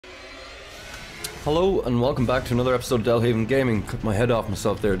Hello and welcome back to another episode of delhavengaming. Cut my head off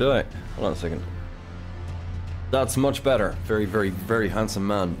myself there, did I? Hold on a second. That's much better. Very, very, very handsome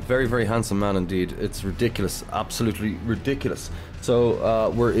man. Very, very handsome man indeed. It's ridiculous. Absolutely ridiculous. So,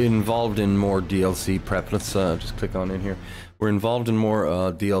 we're involved in more DLC prep. Let's just click on in here. We're involved in more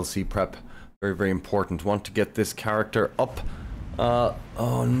DLC prep. Very, very important. Want to get this character up.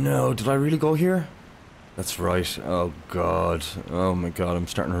 Oh no, did I really go here? That's right. Oh god. Oh my god, I'm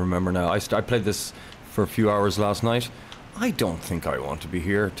starting to remember now. I played this for a few hours last night. I don't think I want to be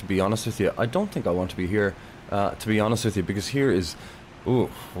here, to be honest with you. I don't think I want to be here, to be honest with you, because here is... Ooh,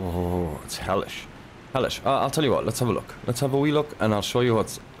 oh, it's hellish. Hellish. I'll tell you what, let's have a look. Let's have a wee look, and I'll show you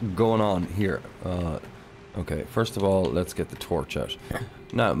what's going on here. Okay, first of all, let's get the torch out.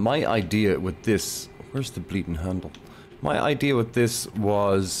 Now, my idea with this... Where's the bleeding handle? My idea with this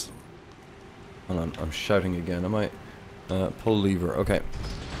was... Hold on, I'm shouting again. I might pull lever. Okay.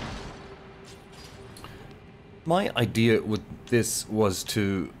 My idea with this was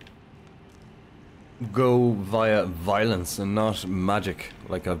to go via violence and not magic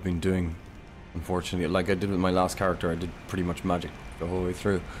like I've been doing, unfortunately. Like I did with my last character, I did pretty much magic the whole way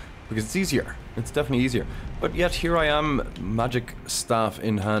through. Because it's easier. It's definitely easier. But yet here I am, magic staff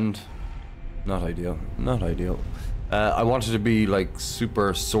in hand. Not ideal. Not ideal. I wanted to be like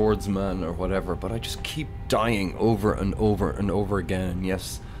super swordsman or whatever, but I just keep dying over and over and over again. And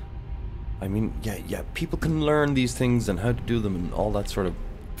yes, I mean, yeah, people can learn these things and how to do them and all that sort of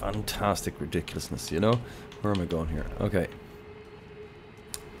fantastic ridiculousness, you know? Where am I going here? Okay.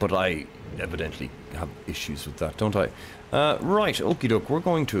 But I evidently have issues with that, don't I? Right, okie doke, we're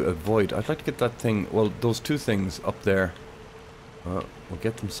going to avoid... I'd like to get that thing, well, those two things up there. We'll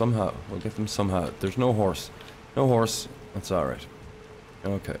get them somehow. We'll get them somehow. There's no horse. No horse. That's alright.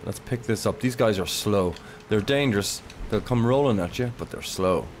 Okay, let's pick this up. These guys are slow. They're dangerous. They'll come rolling at you, but they're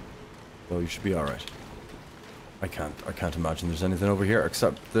slow. So you should be alright. I can't imagine there's anything over here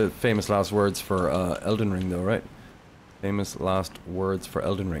except the famous last words for Elden Ring though, right? Famous last words for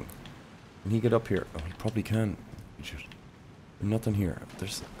Elden Ring. Can he get up here? Oh, he probably can. There's nothing here.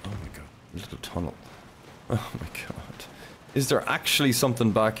 There's... Oh my god. A little tunnel. Oh my god. Is there actually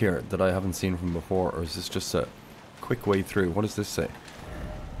something back here that I haven't seen from before, or is this just a quick way through? What does this say?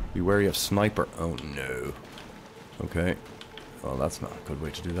 Be wary of sniper. Oh no. Okay. Well, that's not a good way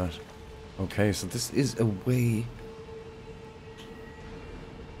to do that. Okay, so this is a way...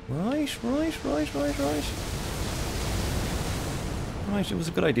 Right. Right, it was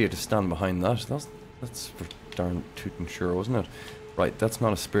a good idea to stand behind that. That's for darn tootin' sure, wasn't it? Right, that's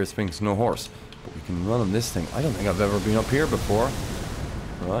not a spirit sphinx, no horse. But we can run on this thing. I don't think I've ever been up here before.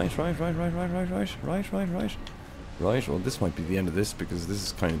 Right. Right, well this might be the end of this because this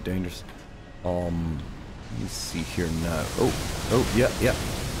is kind of dangerous. Let me see here now. Oh, yeah.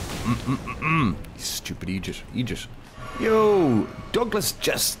 You stupid Aegis. Yo, Douglas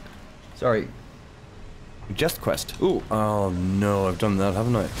Jest. Sorry. Jest Quest. Ooh, oh no, I've done that,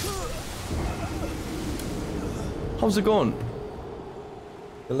 haven't I? How's it going?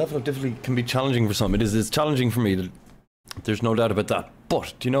 The level of difficulty can be challenging for some. It's challenging for me. There's no doubt about that.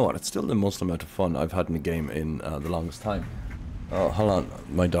 But, do you know what? It's still the most amount of fun I've had in a game in the longest time. Oh, hold on.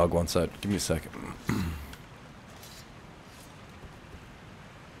 My dog wants out. Give me a second.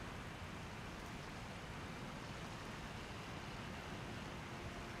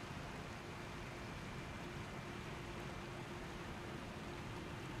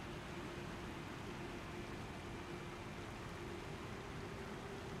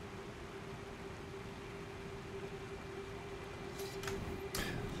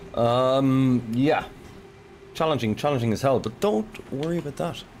 Yeah. Challenging as hell, but don't worry about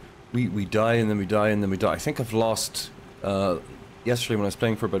that. We die and then we die and then we die. I think I've lost, yesterday when I was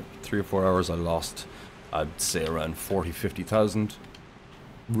playing for about 3 or 4 hours, I lost, I'd say around 40-50,000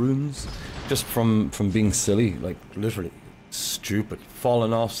 runes. Just from being silly, like literally stupid.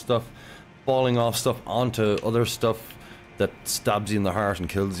 Falling off stuff onto other stuff that stabs you in the heart and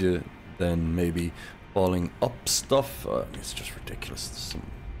kills you, then maybe falling up stuff. It's just ridiculous. There's some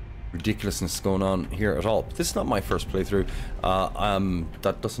ridiculousness going on here at all. But this is not my first playthrough.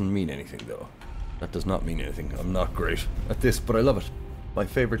 That doesn't mean anything though. That does not mean anything. I'm not great at this, but I love it. My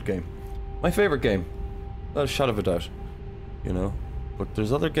favorite game. My favorite game. Without a shadow of a doubt. You know? But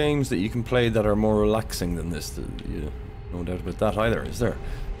there's other games that you can play that are more relaxing than this. No doubt about that either, is there?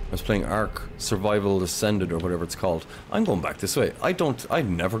 I was playing Ark Survival Ascended or whatever it's called. I'm going back this way. I've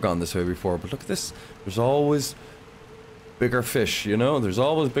never gone this way before, but look at this. There's always bigger fish, you know? There's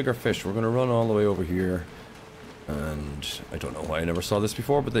always bigger fish. We're gonna run all the way over here. And I don't know why I never saw this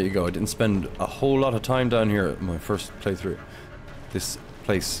before, but there you go. I didn't spend a whole lot of time down here at my first playthrough. This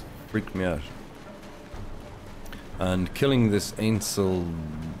place freaked me out. and killing this Ainsel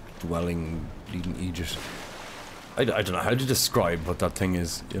dwelling bleeding Aegis. I don't know how to describe what that thing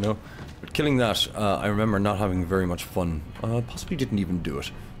is, you know? But killing that, I remember not having very much fun. Possibly didn't even do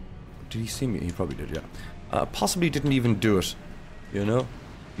it. Did he see me? He probably did, yeah. Possibly didn't even do it, you know?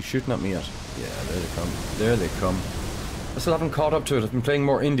 He's shooting at me yet. Yeah, there they come. There they come. I still haven't caught up to it. I've been playing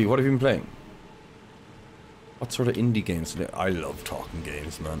more indie. What have you been playing? What sort of indie games today? I love talking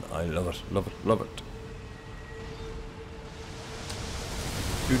games, man. I love it, love it, love it.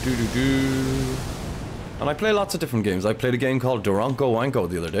 And I play lots of different games. I played a game called Durango Wanko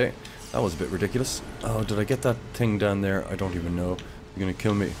the other day. That was a bit ridiculous. Oh, did I get that thing down there? I don't even know. You're gonna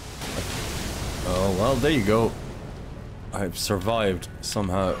kill me. Oh, well, there you go. I've survived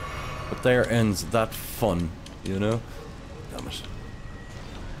somehow. But there ends that fun, you know? Damn it.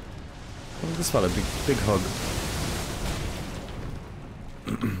 Look at this fella, big hug.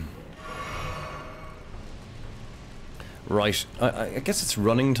 Right, I guess it's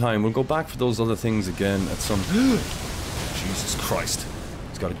running time. We'll go back for those other things again at some... Jesus Christ.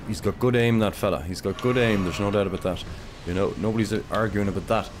 He's got good aim, that fella. He's got good aim, there's no doubt about that. You know, nobody's arguing about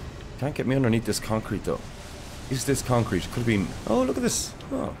that. Can't get me underneath this concrete, though. Is this concrete? Could have been... Oh, look at this.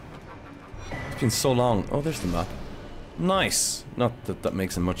 Oh. It's been so long. Oh, there's the map. Nice. Not that that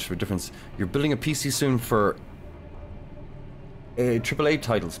makes much of a difference. You're building a PC soon for... AAA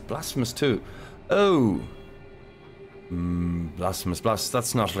titles. Blasphemous 2. Oh... Blasphemous Blast.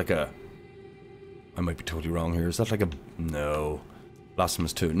 That's not like a... I might be totally wrong here. Is that like a... No.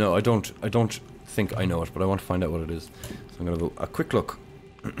 Blasphemous 2. No, I don't think I know it, but I want to find out what it is. So I'm gonna go a quick look.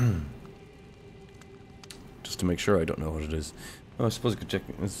 Just to make sure I don't know what it is. Oh, I suppose I could check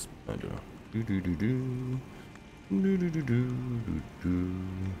this. I don't know.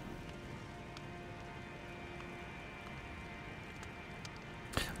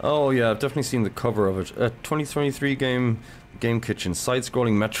 Oh yeah, I've definitely seen the cover of it. 2023 Game Kitchen,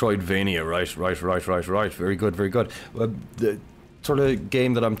 side-scrolling Metroidvania. Right. Very good, very good. The sort of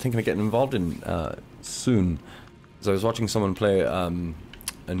game that I'm thinking of getting involved in soon. Because I was watching someone play a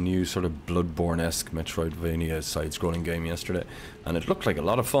new sort of Bloodborne-esque Metroidvania side-scrolling game yesterday, and it looked like a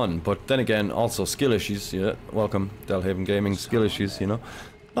lot of fun. But then again, also skill issues. Yeah, welcome, delhavengaming. Skill issues, you know.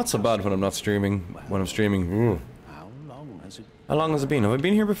 Not so bad when I'm not streaming. When I'm streaming, ooh. How long has it been? Have I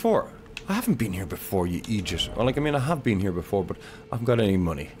been here before? I haven't been here before, you idiot. Well, like, I mean, I have been here before, but I haven't got any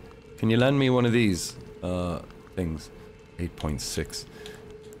money. Can you lend me one of these things? 8.6.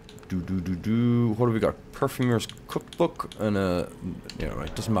 What have we got? Perfumer's cookbook and a... Yeah,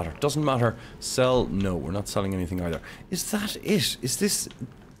 right, doesn't matter. Doesn't matter. Sell? No, we're not selling anything either. Is that it? Is this...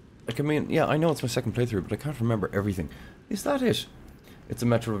 Like, I mean, yeah, I know it's my second playthrough, but I can't remember everything. Is that it? It's a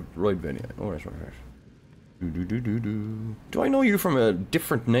Metroidvania. Oh, right. Do I know you from a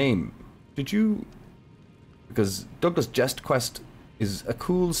different name? Did you... Because Douglas Jest Quest is a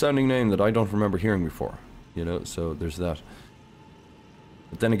cool sounding name that I don't remember hearing before. You know, so there's that.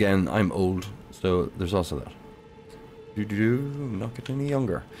 But then again, I'm old, so there's also that. Not getting any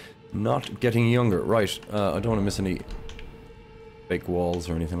younger. Not getting younger. Right, I don't want to miss any fake walls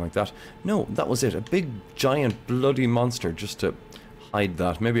or anything like that. No, that was it. A big, giant, bloody monster just to hide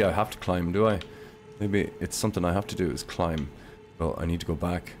that. Maybe I have to climb, do I? Maybe it's something I have to do is climb. Well, I need to go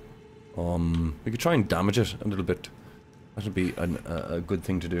back. We could try and damage it a little bit. That'll be a good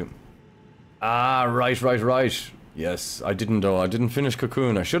thing to do. Ah, right. Yes, I didn't know. I didn't finish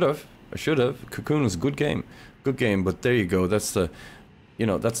Cocoon. I should have. Cocoon was a good game. Good game, but there you go. That's the... You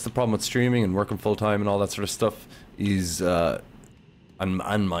know, that's the problem with streaming and working full-time and all that sort of stuff is... and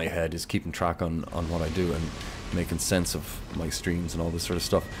my head is keeping track on what I do and making sense of my streams and all this sort of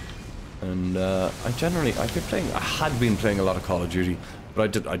stuff. And I've had been playing a lot of Call of Duty,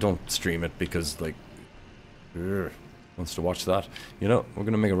 but I don't stream it because, like, wants to watch that. You know, we're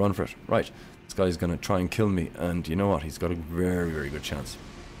gonna make a run for it. Right, this guy's gonna try and kill me, and you know what? He's got a very, very good chance.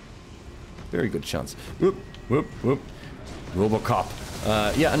 Very good chance. Whoop. RoboCop.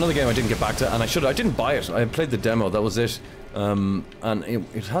 Yeah, another game I didn't get back to, and I didn't buy it. I played the demo, that was it. And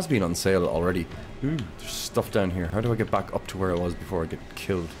it has been on sale already. Ooh, there's stuff down here. How do I get back up to where I was before I get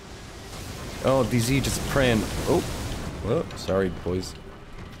killed? Oh, these Aegis praying. Oh, well, sorry, boys.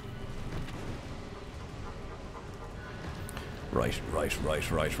 Right.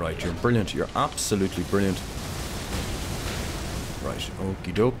 You're brilliant. You're absolutely brilliant. Right,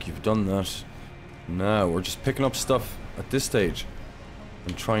 okie doke, you've done that. Now, we're just picking up stuff at this stage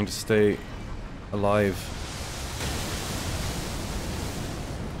and trying to stay alive.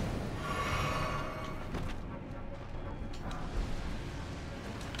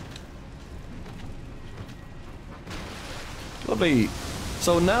 Lovely.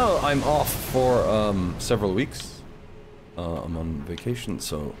 So now I'm off for several weeks. I'm on vacation,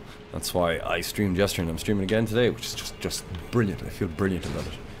 so that's why I streamed yesterday and I'm streaming again today, which is just brilliant. I feel brilliant about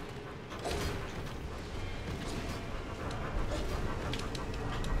it.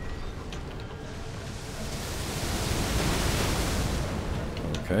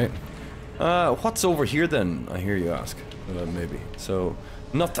 Okay. What's over here then? I hear you ask. Maybe. So,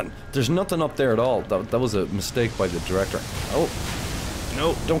 nothing. There's nothing up there at all. That was a mistake by the director. Oh.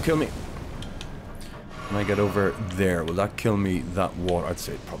 No, don't kill me. Can I get over there? Will that kill me? That water? I'd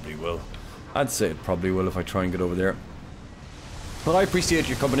say it probably will. I'd say it probably will if I try and get over there. But I appreciate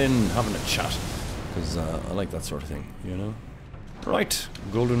you coming in and having a chat. Because I like that sort of thing, you know? Right.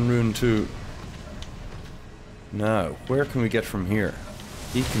 Golden Rune 2. Now, where can we get from here?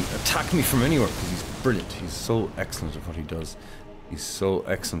 He can attack me from anywhere because he's brilliant. He's so excellent at what he does. He's so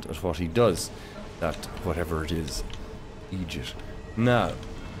excellent at what he does that whatever it is, eat it. Now,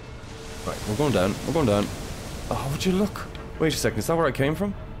 right, we're going down. We're going down. Oh, would you look? Wait a second. Is that where I came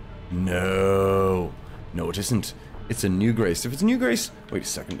from? No. No, it isn't. It's a new grace. If it's a new grace... Wait a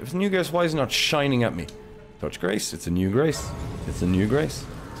second. If it's a new grace, why is it not shining at me? Touch grace. It's a new grace. It's a new grace.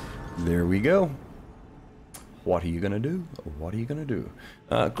 There we go. What are you gonna do? What are you gonna do?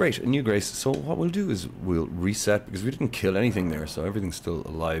 Great, a new grace. So what we'll do is we'll reset, because we didn't kill anything there, so everything's still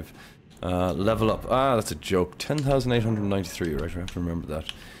alive. Level up. Ah, that's a joke. 10,893, right? I have to remember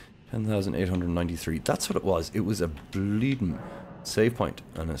that. 10,893. That's what it was. It was a bleeding save point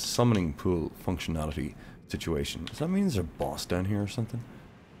and a summoning pool functionality situation. Does that mean there's a boss down here or something?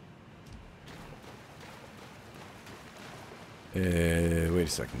 Wait a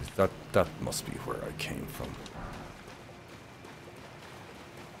second. That must be where I came from.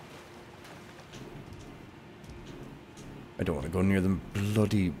 I don't want to go near them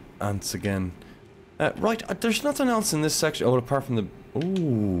bloody ants again. Right, there's nothing else in this section. Oh, apart from the...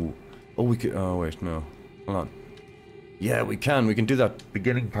 Ooh. Oh, we could... Oh, wait, no. Hold on. Yeah, we can. We can do that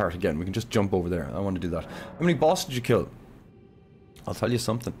beginning part again. We can just jump over there. I want to do that. How many bosses did you kill? I'll tell you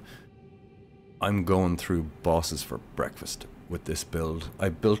something. I'm going through bosses for breakfast with this build. I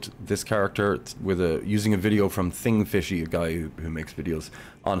built this character with using a video from Thingfishy, a guy who makes videos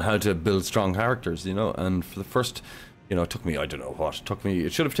on how to build strong characters, you know, and for the first... You know, it took me, I don't know what,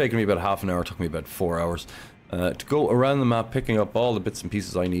 it should have taken me about half an hour, it took me about 4 hours to go around the map picking up all the bits and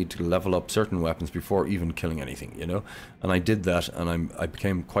pieces I need to level up certain weapons before even killing anything, you know? And I did that and I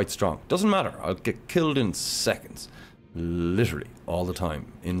became quite strong. Doesn't matter, I'll get killed in seconds. Literally, all the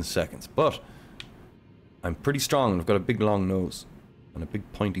time, in seconds. But I'm pretty strong and I've got a big long nose and a big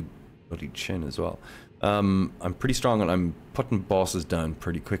pointy bloody chin as well. I'm pretty strong and I'm putting bosses down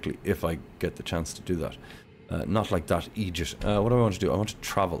pretty quickly if I get the chance to do that. Not like that, Aegis. What do I want to do? I want to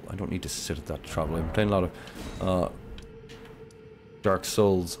travel. I don't need to sit at that travel. I'm playing a lot of Dark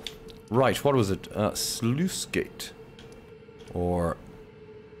Souls. Right, what was it? Sluice Gate. Or...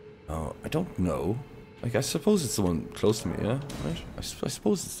 Oh, I don't know. Like, I suppose it's the one close to me, yeah? Right? I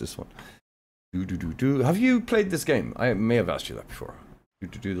suppose it's this one. Have you played this game? I may have asked you that before.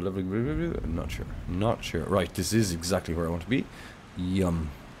 Do the leveling... I'm not sure. Not sure. Right, this is exactly where I want to be. Yum.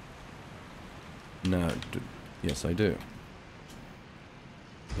 Now... Yes, I do.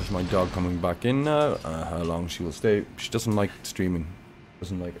 There's my dog coming back in now. How long she will stay. She doesn't like streaming.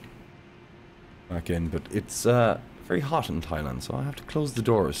 Doesn't like it. Back in, but it's very hot in Thailand, so I have to close the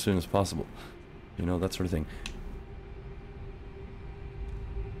door as soon as possible. You know, that sort of thing.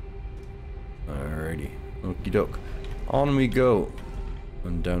 Alrighty. Okie doke. On we go.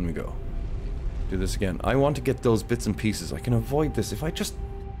 And down we go. Do this again. I want to get those bits and pieces. I can avoid this if I just...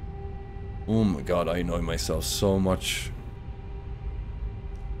 Oh my god, I annoy myself so much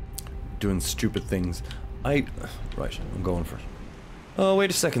doing stupid things. Right, I'm going for it. Oh, wait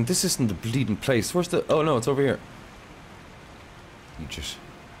a second, this isn't the bleeding place. Where's the... Oh no, it's over here. You just...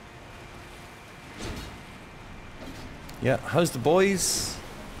 Yeah, how's the boys?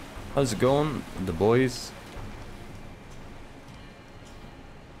 How's it going, the boys?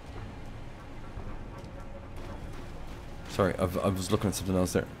 Sorry, I was looking at something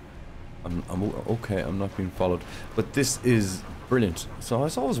else there. I'm okay, I'm not being followed. But this is brilliant. So I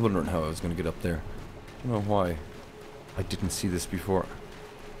was always wondering how I was going to get up there. I don't know why I didn't see this before.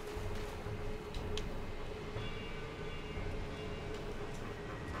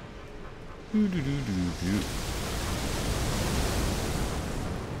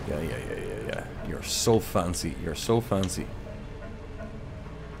 Yeah. You're so fancy. You're so fancy.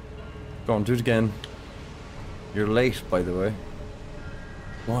 Go on, do it again. You're late, by the way.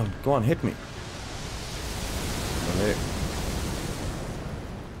 Go on, hit me. Okay.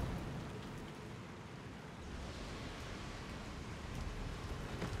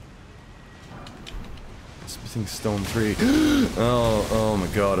 Smithing stone 3. Oh my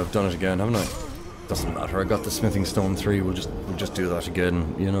god, I've done it again, haven't I? Doesn't matter, I got the smithing stone 3, we'll just do that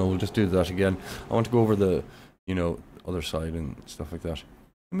again, you know, we'll just do that again. I want to go over the, you know, other side and stuff like that.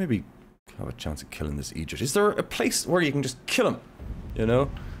 Maybe have a chance of killing this Egypt. Is there a place where you can just kill him? You know?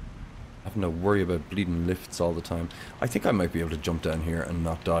 Having to worry about bleeding lifts all the time. I think I might be able to jump down here and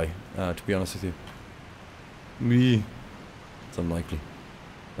not die, to be honest with you. It's unlikely.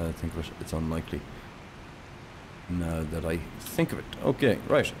 I think of it, it's unlikely. Now that I think of it. Okay,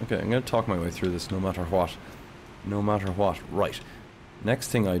 right, okay, I'm gonna talk my way through this no matter what. No matter what. Right. Next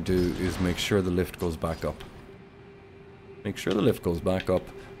thing I do is make sure the lift goes back up. Make sure the lift goes back up,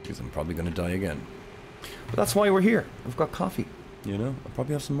 because I'm probably gonna die again. But that's why we're here. I've got coffee, you know? I'll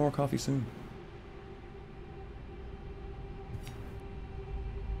probably have some more coffee soon.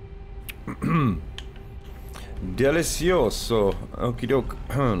 Delicioso. Okie doke.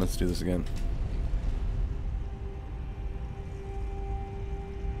 Let's do this again.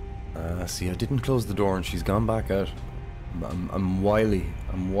 See, I didn't close the door and she's gone back out. I'm wily.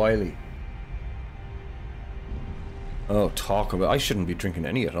 I'm wily. Oh, talk about... I shouldn't be drinking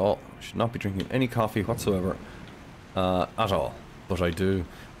any at all. I should not be drinking any coffee whatsoever. At all. But I do.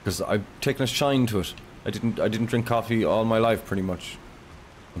 Because I've taken a shine to it. I didn't drink coffee all my life, pretty much.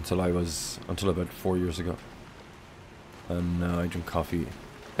 Until about 4 years ago. And now I drink coffee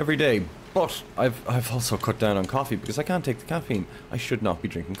every day. But I've also cut down on coffee because I can't take the caffeine. I should not be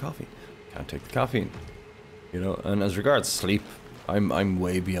drinking coffee. Can't take the caffeine. You know, and as regards sleep, I'm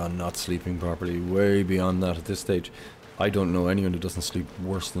way beyond not sleeping properly. Way beyond that at this stage. I don't know anyone who doesn't sleep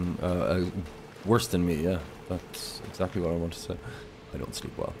worse than me, yeah. That's exactly what I want to say. I don't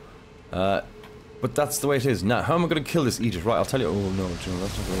sleep well. But that's the way it is. Now, how am I going to kill this Egypt? Right, I'll tell you. Oh no, you know,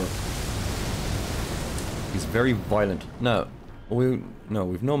 that's not going to work. He's very violent. Now, we've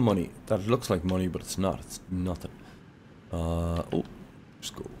no money. That looks like money, but it's not. It's nothing. Oh,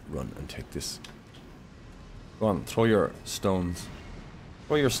 just go run and take this. Go on, throw your stones.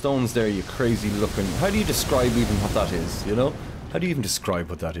 Throw your stones there, you crazy looking. How do you describe even what that is, you know? How do you even describe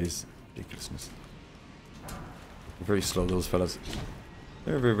what that is? Ridiculousness. They're very slow, those fellas.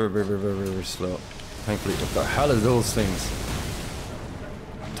 They're very slow. Thankfully, what the hell are those things?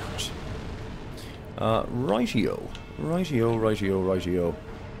 Damn it. Rightio. Rightio.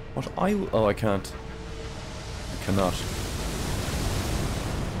 What oh, I can't. I cannot.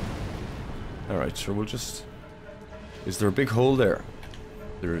 Alright, so we'll just... Is there a big hole there?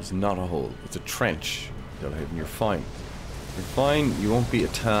 There is not a hole. It's a trench. Delhaven, you're fine. You're fine, you won't be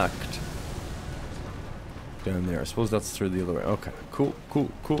attacked. Down there. I suppose that's through the other way. Okay, cool.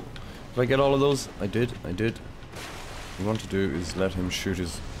 Did I get all of those? I did. What we want to do is let him shoot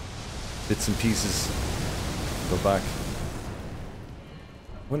his bits and pieces. Go back.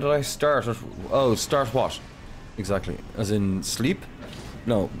 When did I start? Oh, start what? Exactly. As in sleep?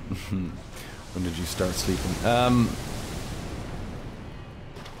 No. When did you start sleeping?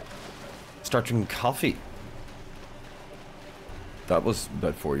 Start drinking coffee. That was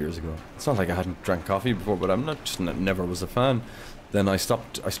about 4 years ago. It's not like I hadn't drank coffee before, but I'm not just never was a fan. Then I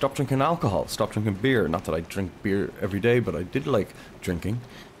stopped drinking alcohol, stopped drinking beer. Not that I drink beer every day, but I did like drinking.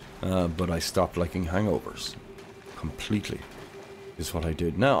 But I stopped liking hangovers. Completely. Is what I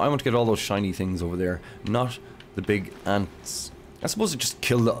did. Now, I want to get all those shiny things over there, not the big ants. I suppose it just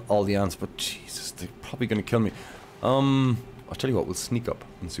killed all the ants, but Jesus, they're probably going to kill me. I'll tell you what, we'll sneak up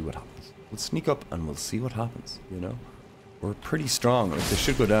and see what happens. We'll sneak up and we'll see what happens, you know? We're pretty strong. Like, they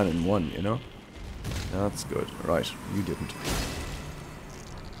should go down in one, you know? That's good. Right, you didn't.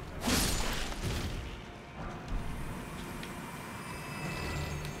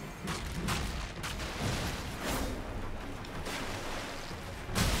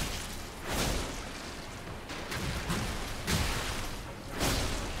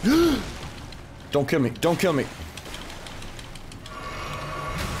 Don't kill me. Don't kill me.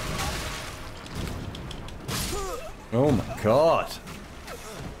 Oh my god.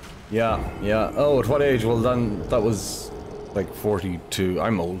 Yeah. Oh, at what age? Well, then that was like 42.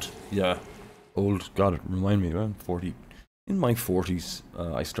 I'm old. Yeah. Old. God, remind me, man. 40. In my 40s,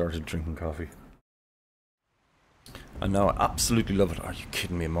 I started drinking coffee. And now I absolutely love it. Are you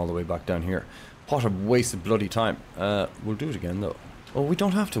kidding me? I'm all the way back down here. What a waste of bloody time. We'll do it again, though. Oh, we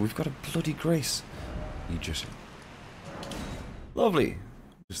don't have to. We've got a bloody grace. Egypt. Lovely.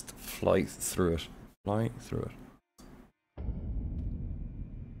 Just fly through it. Fly through it.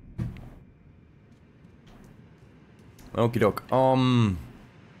 Okie doke.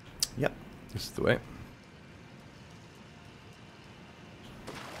 Yep. This is the way.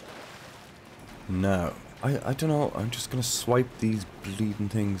 Now, I don't know. I'm just gonna swipe these bleeding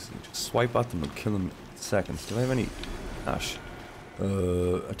things. Just swipe at them and kill them in seconds. Do I have any ash? I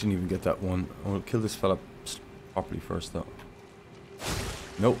didn't even get that one. I'll kill this fella properly first, though.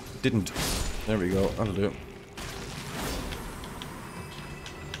 Nope, didn't. There we go. That'll do.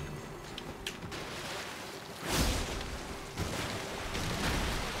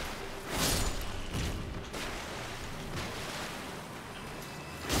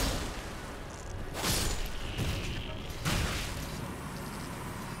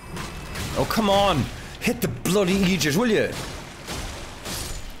 Oh, come on! Hit the bloody Aegis, will you?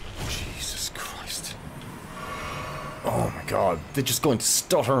 Jesus Christ. Oh my god. They're just going to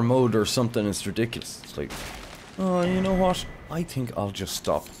stutter mode or something. It's ridiculous. It's like, oh, you know what? I think I'll just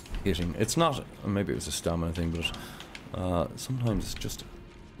stop hitting. It's not, maybe it was a stamina thing, but sometimes it's just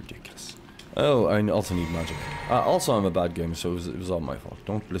ridiculous. Oh, I also need magic. Also, I'm a bad gamer, so it was all my fault.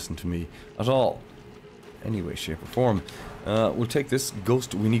 Don't listen to me at all. Any way, shape, or form. We'll take this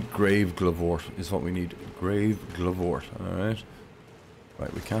ghost. We need Grave Glavort, is what we need. Grave Glavort, alright?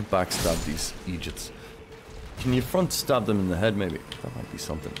 Right, we can't backstab these Aegis. Can you front stab them in the head, maybe? That might be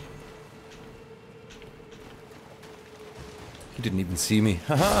something. He didn't even see me.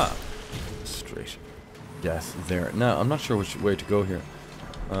 Haha! Straight. Death there. Now, I'm not sure which way to go here.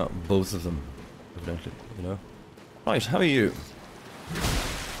 Both of them, evidently, you know? Right, how are you?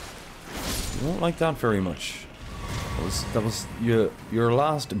 You won't like that very much. That was your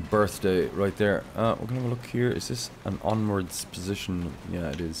last birthday right there. We're gonna have a look here. Is this an onwards position? Yeah,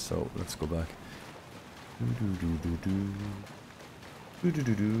 it is. So let's go back.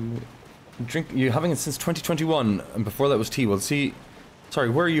 Drink. You're having it since 2021, and before that was tea. Well, see. Sorry,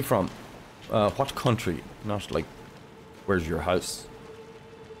 where are you from? What country? Not like, where's your house?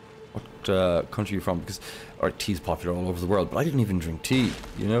 What country are you from? Because tea's popular all over the world, but I didn't even drink tea.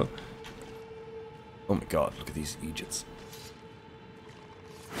 You know. Oh my god, look at these Aegis.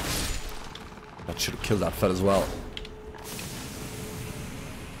 That should have killed that fella as well.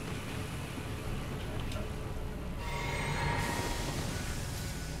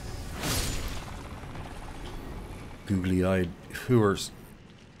 Googly-eyed hooers.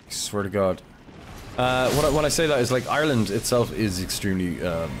 I swear to god. When I say that is like Ireland itself is extremely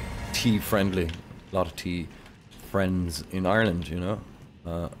tea friendly. A lot of tea friends in Ireland, you know?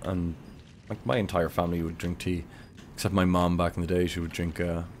 And like my entire family would drink tea, except my mom back in the day. She would drink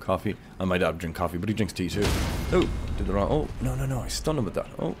coffee, and my dad would drink coffee, but he drinks tea too. Oh, did the wrong. Oh, no! I stunned him with that.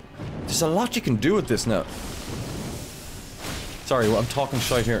 Oh, there's a lot you can do with this now. Sorry, well, I'm talking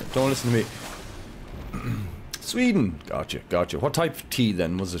shite here. Don't listen to me. Sweden. Gotcha. What type of tea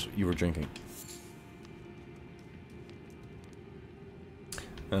then was it you were drinking?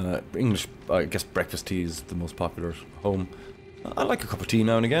 English, I guess breakfast tea is the most popular at home. I like a cup of tea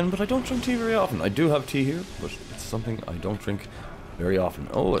now and again, but I don't drink tea very often. I do have tea here, but it's something I don't drink very often.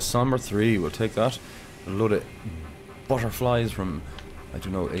 Oh, a somber 3, we'll take that. A load of butterflies from, I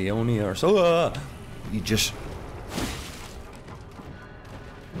don't know, Aeonia or so. You just...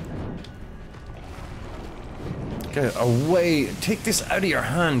 Get away! Take this out of your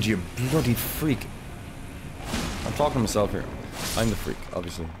hand, you bloody freak! I'm talking to myself here. I'm the freak,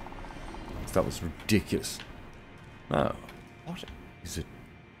 obviously. That was ridiculous. Now... what is it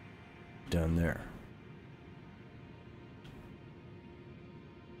down there?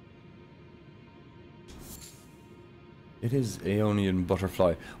 It is Aeonian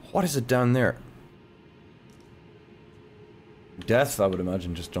butterfly. What is it down there? Death, I would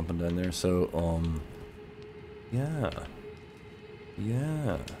imagine, just jumping down there. So, yeah.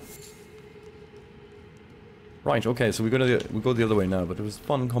 Right. Okay. So we go the other way now, but it was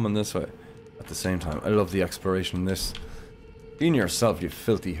fun coming this way. At the same time, I love the exploration in this. Clean yourself, you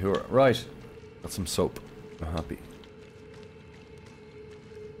filthy whore. Right. Got some soap. I'm happy.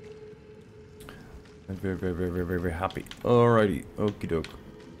 Very happy. Alrighty. Okie doke.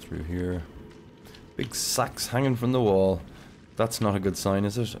 Through here. Big sacks hanging from the wall. That's not a good sign,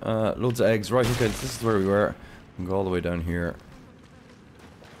 is it? Loads of eggs. Right, okay, this is where we were. We can go all the way down here.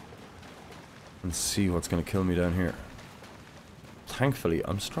 And see what's going to kill me down here. Thankfully,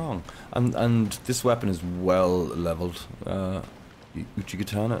 I'm strong. And this weapon is well leveled.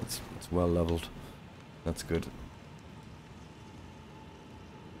 Uchigatana, it's well leveled. That's good.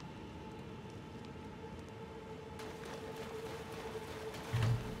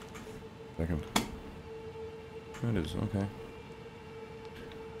 Second. There it is, okay.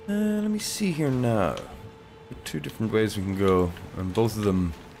 Let me see here now. Two different ways we can go, and both of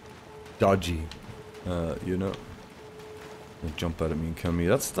them dodgy. You know. They jump out at me and kill me.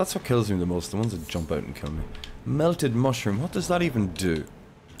 That's what kills me the most, the ones that jump out and kill me. Melted mushroom, what does that even do?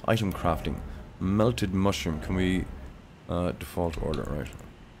 Item crafting. Melted mushroom. Can we default order, right?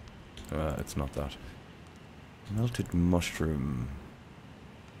 It's not that. Melted mushroom.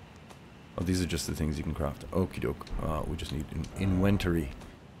 Oh, these are just the things you can craft. Okie doke. We just need an inventory.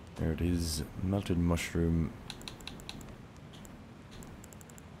 There it is. Melted mushroom.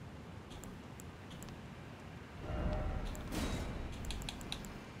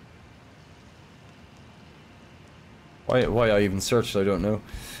 Why I even searched, I don't know.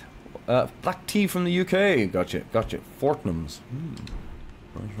 Black tea from the UK. Gotcha. Fortnum's.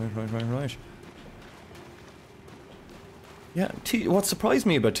 Right. Yeah, tea. What surprised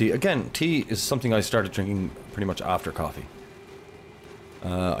me about tea, again, tea is something I started drinking pretty much after coffee.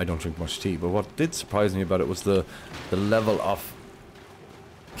 I don't drink much tea, but what did surprise me about it was the level of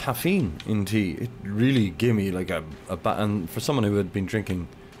caffeine in tea. It really gave me like and for someone who had been drinking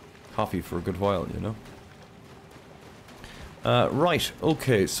coffee for a good while, you know. Right,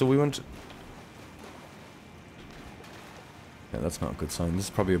 okay, so we went... Yeah, that's not a good sign. This is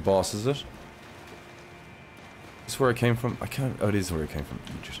probably a boss, is it? Is this where I came from? I can't... Oh, it is where I came from.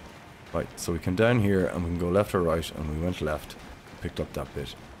 Right, so we came down here, and we can go left or right, and we went left, picked up that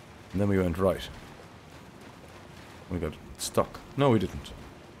bit. And then we went right. We got stuck. No, we didn't.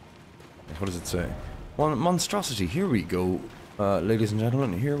 What does it say? Monstrosity, here we go. Ladies and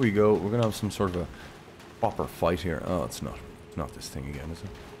gentlemen, here we go. We're gonna have some sort of a proper fight here. Oh, it's not. Not this thing again, is it?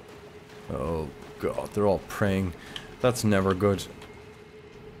 Oh god, they're all praying. That's never good.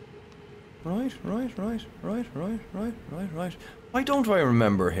 Right. Why don't I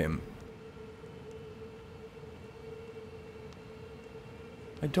remember him?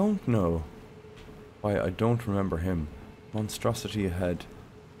 I don't know why I don't remember him. Monstrosity ahead.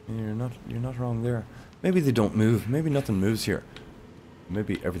 You're not wrong there. Maybe they don't move. Maybe nothing moves here.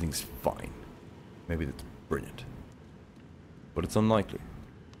 Maybe everything's fine. Maybe that's brilliant. But it's unlikely.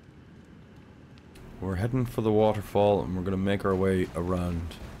 We're heading for the waterfall and we're going to make our way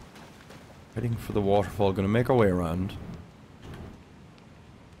around. Heading for the waterfall, going to make our way around.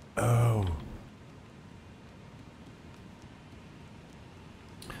 Oh.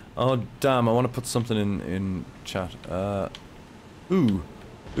 Oh damn, I want to put something in chat. Ooh.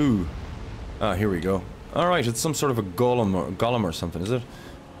 Ah, here we go. Alright, it's some sort of a golem or something, is it?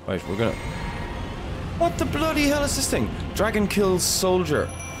 Right, we're gonna... What the bloody hell is this thing? Dragon kills soldier.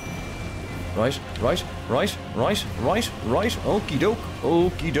 Right.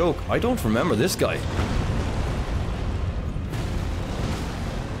 Okie doke. I don't remember this guy.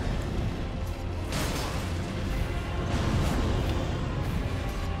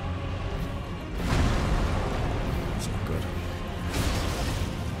 That's not good.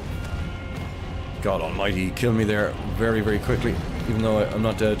 God almighty, he killed me there very, very quickly, even though I'm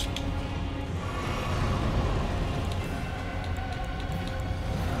not dead.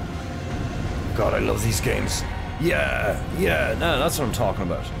 God, I love these games. Yeah, no, that's what I'm talking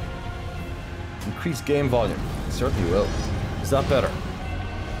about. Increase game volume. It certainly will. Is that better?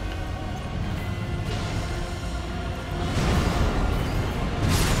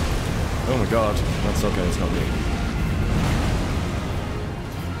 Oh my god. That's okay, it's not me.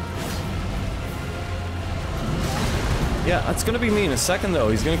 Yeah, it's gonna be me in a second though.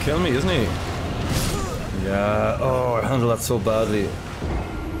 He's gonna kill me, isn't he? Yeah, oh, I handled that so badly.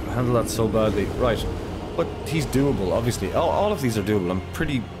 Right. But he's doable, obviously. All of these are doable. I'm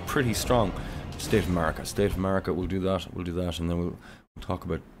pretty strong. State of America, we'll do that, and then we'll talk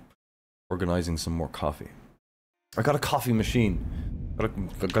about organizing some more coffee. I got a coffee machine. I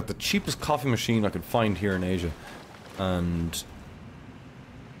got the cheapest coffee machine I could find here in Asia. And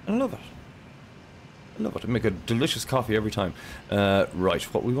I love it. I make a delicious coffee every time. Right,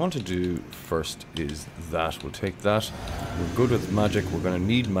 what we want to do first is that. We'll take that. We're good with magic. We're going to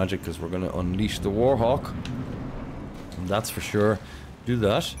need magic because we're going to unleash the Warhawk. And that's for sure. Do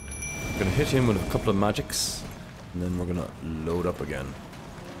that. We're going to hit him with a couple of magics. And then we're going to load up again.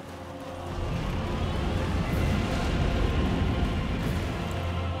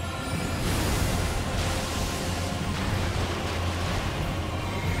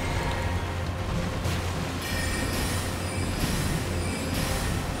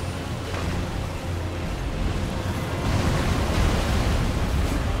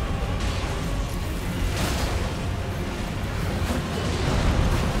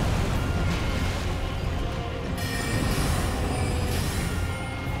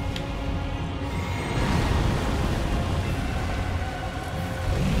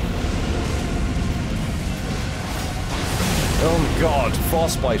 God,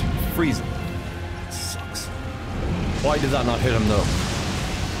 frostbite, freezing. Sucks. Why did that not hit him though?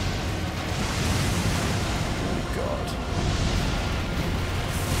 Oh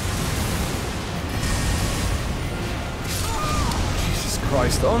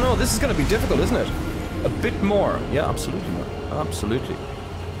Christ. Oh no, this is going to be difficult, isn't it? A bit more. Yeah, absolutely more. Absolutely.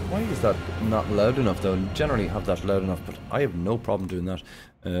 Why is that not loud enough though? Generally have that loud enough, but I have no problem doing that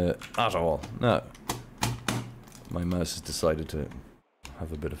at all. Now, my mouse has decided to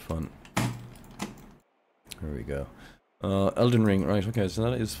have a bit of fun. There we go. Elden Ring, right, okay, so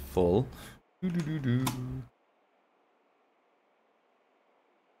that is full.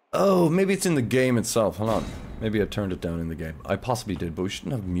 Oh, maybe it's in the game itself. Hold on. Maybe I turned it down in the game. I possibly did, but we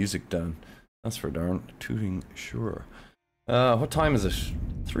shouldn't have music down. That's for darn tooting sure. What time is it?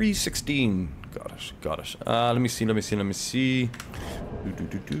 3:16. Got it. Let me see.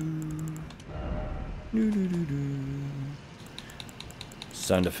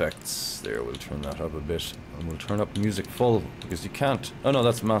 Sound effects. There, we'll turn that up a bit. And we'll turn up music full, because you can't... Oh no,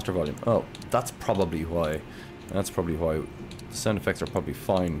 that's master volume. Oh, that's probably why. The sound effects are probably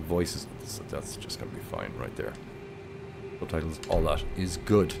fine. Voices, that's just gonna be fine right there. Subtitles, all that is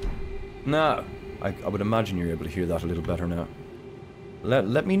good. Now, I would imagine you're able to hear that a little better now.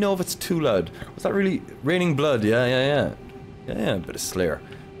 Let me know if it's too loud. Was that really raining blood? Yeah, a bit of Slayer.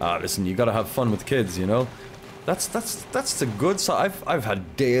 Listen, you gotta have fun with kids, you know? That's the good side. I've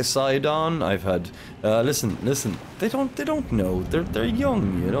had Deicide on. I've had listen. They don't know. They're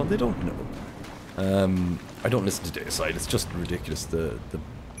young, you know. They don't know. I don't listen to Deicide. It's just ridiculous. The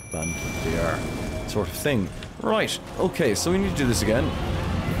band that they are, sort of thing. Right. Okay. So we need to do this again.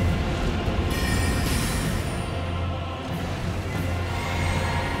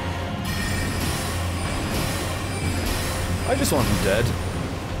 I just want him dead.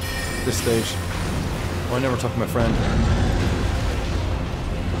 At this stage. Oh, I never talk to my friend.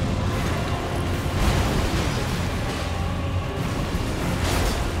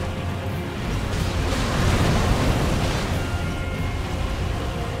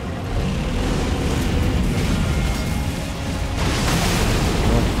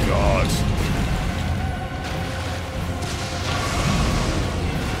 Oh, God.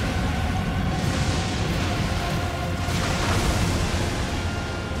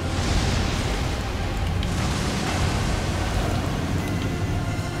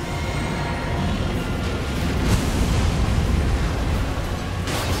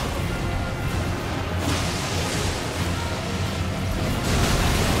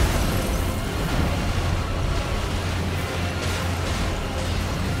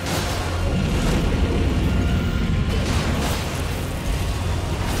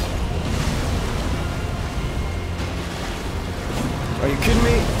 Are you kidding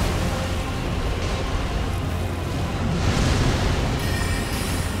me?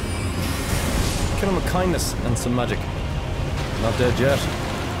 Kill him with kindness and some magic. Not dead yet.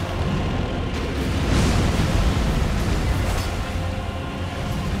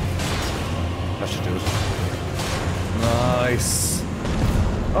 That should do it. Nice.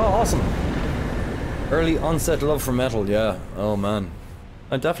 Oh, awesome. Early onset love for metal, yeah. Oh man.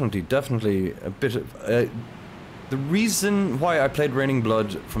 Definitely a bit of... the reason why I played Raining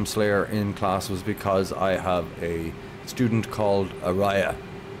Blood from Slayer in class was because I have a student called Araya.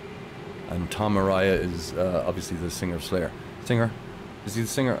 And Tom Araya is obviously the singer of Slayer. Singer? Is he the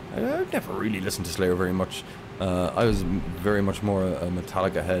singer? I've never really listened to Slayer very much. I was very much more a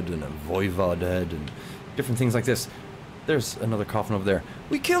Metallica head and a Voivod head and different things like this. There's another coffin over there.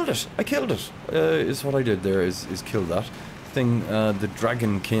 We killed it! I killed it! Is what I did there, is kill that thing, the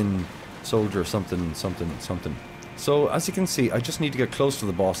Dragonkin soldier something. So, as you can see, I just need to get close to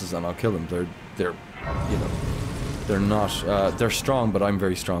the bosses and I'll kill them. They're you know, they're not, they're strong, but I'm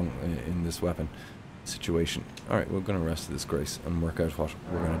very strong in this weapon situation. Alright, we're gonna rest this grace and work out what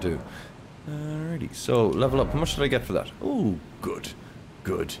we're gonna do. Alrighty, so, level up. How much did I get for that? Oh, good.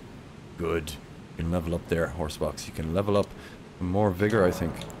 You can level up there, Horsebox. You can level up more vigor, I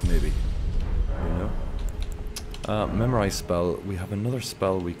think, maybe. You know? Memorize spell. We have another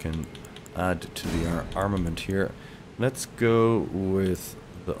spell we can add to the armament here. Let's go with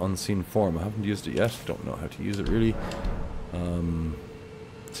the unseen form. I haven't used it yet. Don't know how to use it really.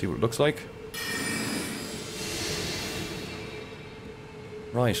 See what it looks like.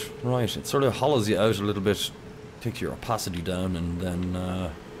 Right. It sort of hollows you out a little bit, takes your opacity down, and then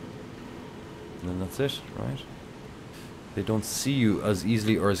that's it, right? They don't see you as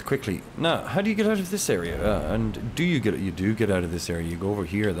easily or as quickly. Now, how do you get out of this area? And do you get? You do get out of this area. You go over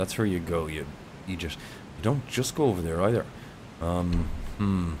here. That's where you go. You don't just go over there either.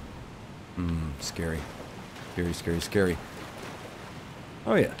 Scary. Scary.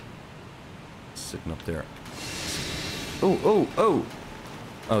 Oh yeah. Sitting up there.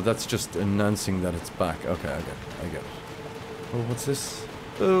 Oh, that's just announcing that it's back. Okay, I get it. Oh, what's this?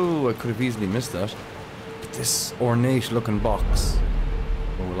 Oh, I could have easily missed that. This ornate looking box.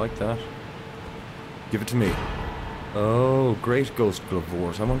 Oh, we like that. Give it to me. Oh, great ghost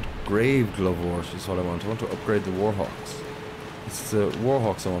glovewort. I want grave glovewort is what I want. I want to upgrade the warhawks. It's the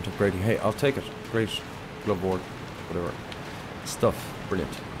warhawks I want upgrading. Hey, I'll take it. Great glovewort. Whatever. Stuff.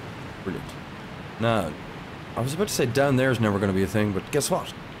 Brilliant. Brilliant. Now, I was about to say down there is never going to be a thing, but guess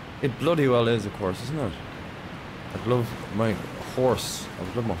what? It bloody well is, of course, isn't it? I'd love my horse. I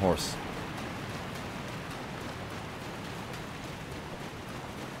would love my horse.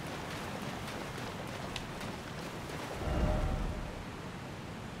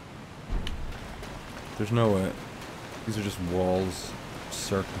 There's no way. These are just walls.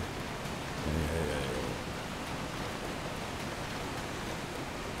 Circle.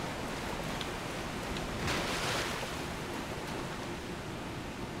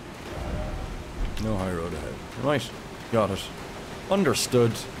 No high road ahead. Right. Got it.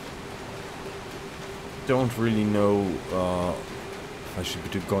 Understood. Don't really know if I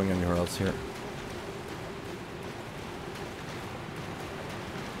should be going anywhere else here.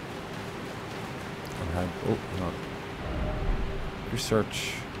 Oh, hang on.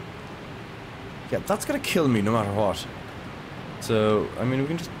 Research. Yeah, that's gonna kill me no matter what. So, I mean, we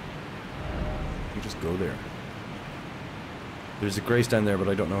can just go there. There's a grace down there, but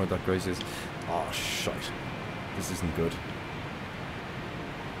I don't know what that grace is. Oh, shite. This isn't good.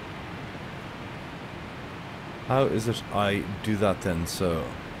 How is it I do that then? So,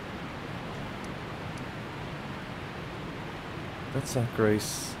 that's that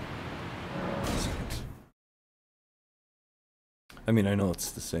grace. I mean, I know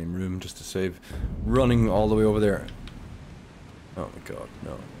it's the same room, just to save running all the way over there. Oh my god,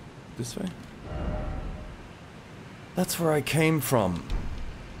 no. This way? That's where I came from.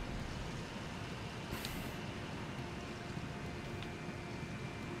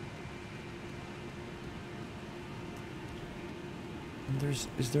 And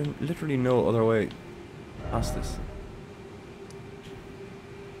is there literally no other way past this?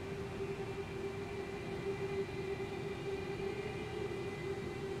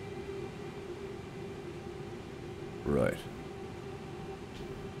 Right.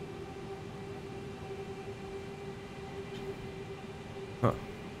 Huh.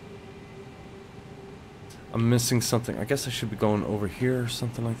 I'm missing something. I guess I should be going over here or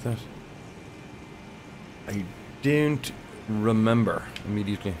something like that. I don't remember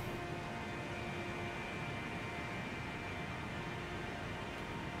immediately.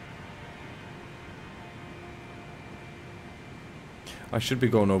 I should be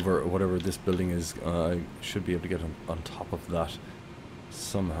going over whatever this building is. I should be able to get on top of that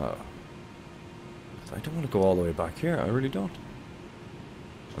somehow. I don't want to go all the way back here. I really don't.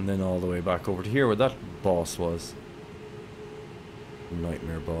 And then all the way back over to here where that boss was.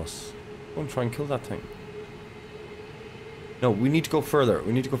 Nightmare boss. Go and try and kill that thing. No, we need to go further.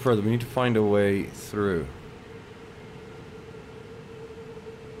 We need to go further. We need to find a way through.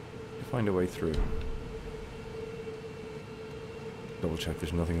 Find a way through. Double check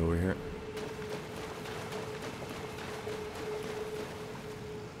there's nothing over here.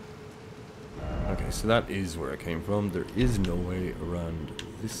 Okay, so that is where I came from. There is no way around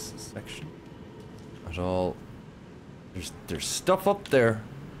this section at all. There's stuff up there.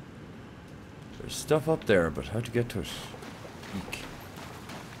 There's stuff up there, but how to get to it? Eek.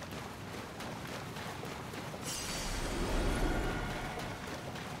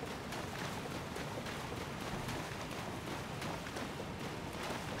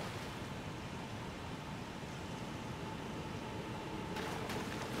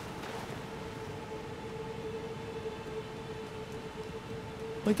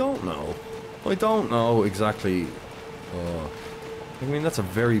 I don't know. I don't know exactly. I mean, that's a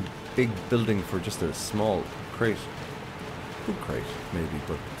very big building for just a small crate. Good crate, maybe,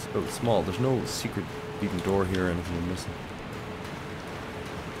 but it's about small. There's no secret hidden door here or anything I'm missing.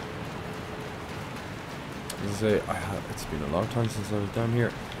 As I say, it's been a long time since I was down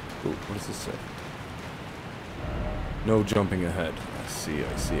here. Oh, what does this say? No jumping ahead. I see,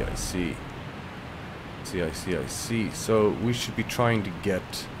 I see, I see. I see. So we should be trying to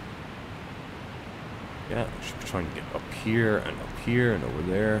get... Yeah, we should be trying to get up here and over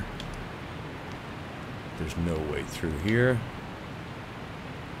there. There's no way through here.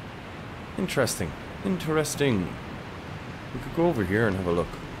 Interesting. Interesting. We could go over here and have a look.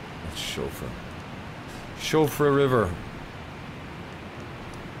 Let's chauffeur. Chauffeur River.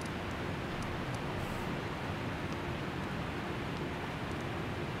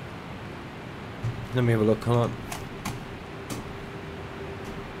 Let me have a look, come on.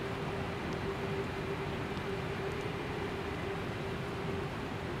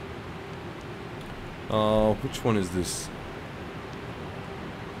 Which one is this?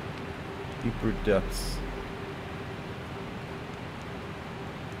 Deeper depths.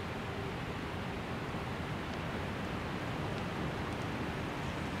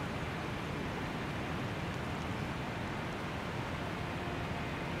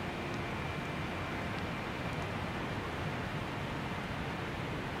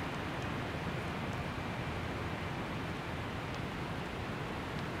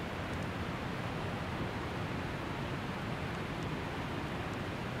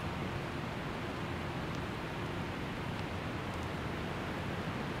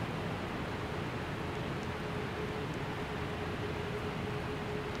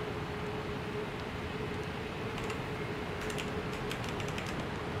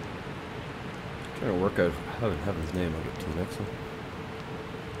 Trying to work out heaven's name. I'll get to the next one.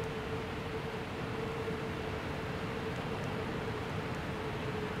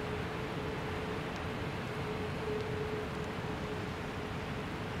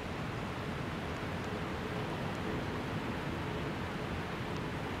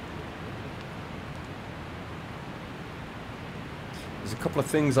 There's a couple of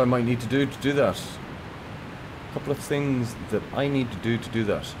things I might need to do that. A couple of things that I need to do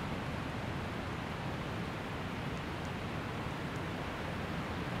that.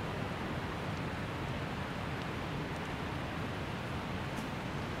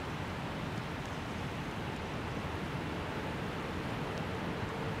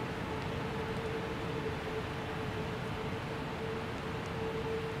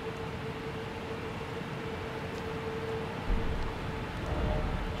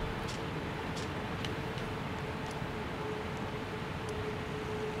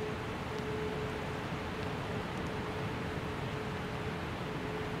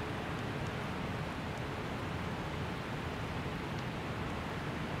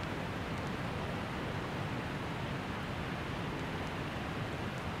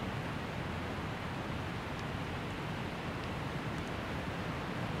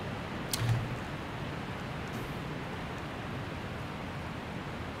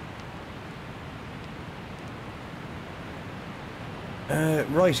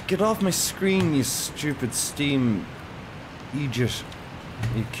 Right, get off my screen, you stupid Steam idiot.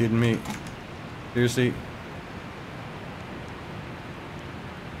 Are you kidding me? Seriously?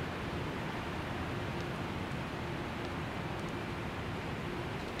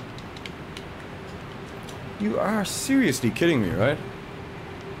 You are seriously kidding me, right?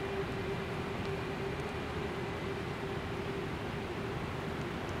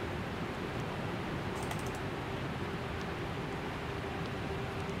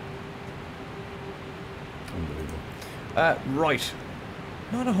 Right.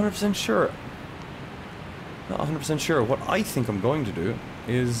 Not 100% sure. Not 100% sure. What I think I'm going to do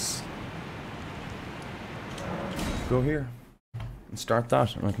is go here and start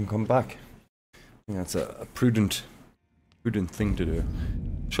that, and I can come back. I think that's a prudent thing to do.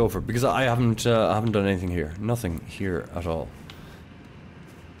 Chauffeur, because I haven't done anything here. Nothing here at all.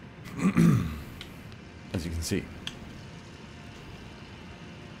 As you can see.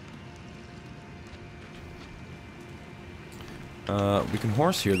 We can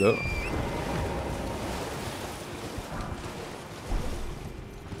horse here though.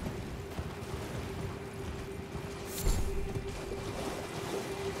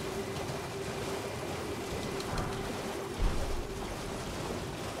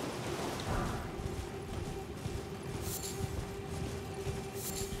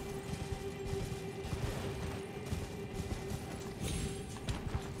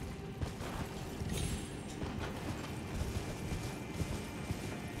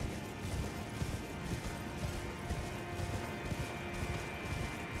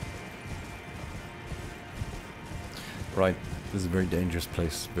 Right, this is a very dangerous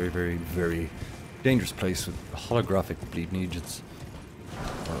place. Very, very, very dangerous place with holographic bleeding agents.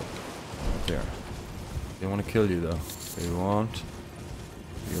 Right there. They want to kill you though. They want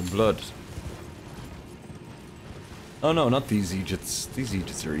your blood. Oh no, not these Egypts. These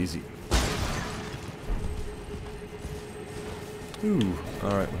Egypts are easy. Ooh,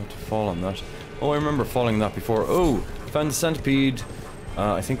 alright, we'll have to fall on that. Oh, I remember falling that before. Oh, found the centipede.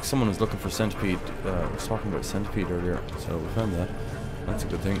 I think someone was looking for centipede. I was talking about centipede earlier, so we found that. That's a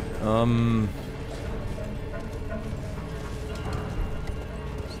good thing.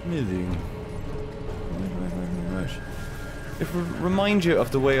 Smithing. Right. It would remind you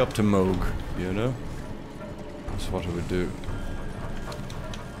of the way up to Moog, you know? That's what it would do.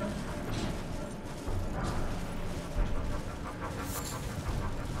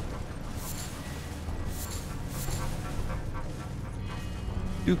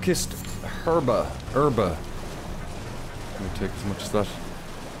 You kissed Herba. Let me take as much of that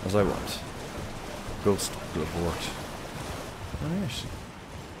as I want. Ghost Glavort. Alright.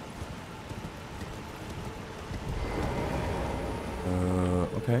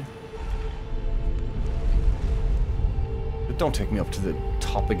 Okay. But don't take me up to the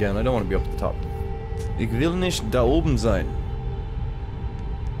top again. I don't want to be up at the top. Ich will nicht da oben sein.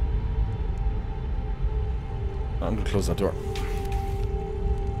 I'm gonna close that door.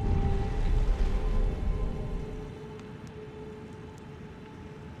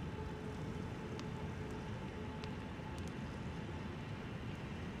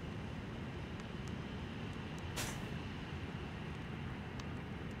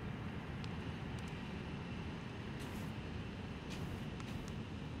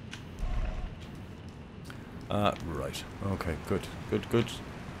 Right. Okay, good. Good, good.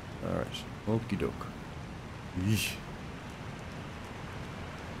 Alright. Okie doke. Yeesh.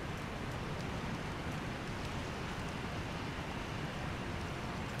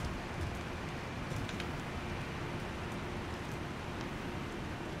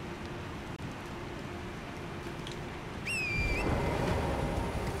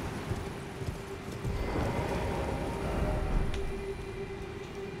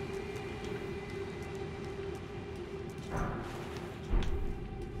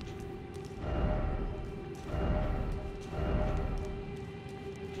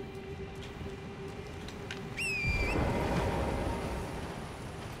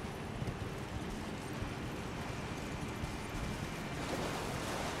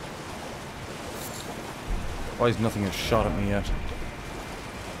 Why is nothing has shot at me yet?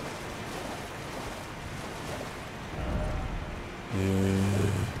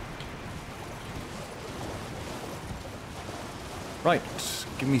 Right,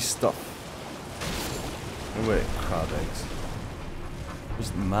 give me stuff. No way, crab eggs. Where's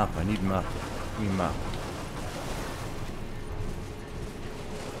the map? I need map. Give me a map.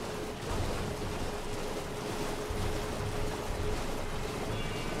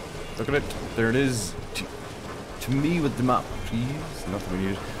 Look at it. There it is. To me with the map, please. Nothing we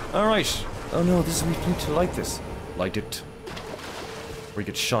need. Alright. Oh no, this is we need to light this. Light it. We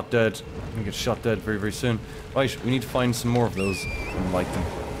get shot dead. We get shot dead very, very soon. Right, we need to find some more of those and light them.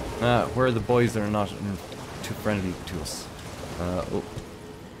 Where are the boys that are not too friendly to us? Oh.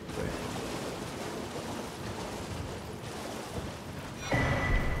 Okay.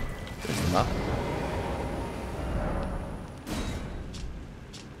 There's the map.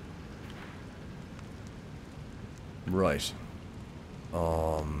 Right.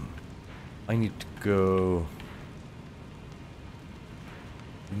 I need to go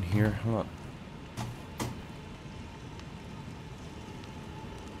in here. Hold on.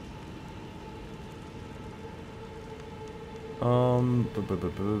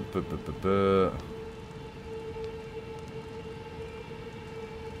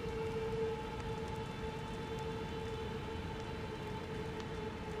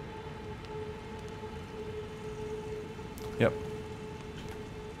 Yep.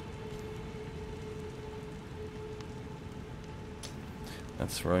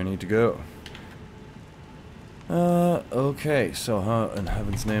 That's where I need to go. Okay, so how in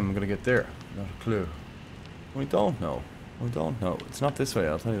heaven's name I'm gonna get there? Not a clue. We don't know. We don't know. It's not this way,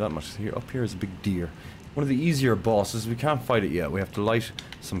 I'll tell you that much. Here, up here is a big deer. One of the easier bosses. We can't fight it yet. We have to light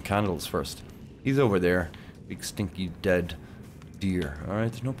some candles first. He's over there. Big stinky dead deer.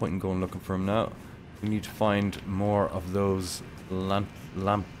 Alright, there's no point in going looking for him now. We need to find more of those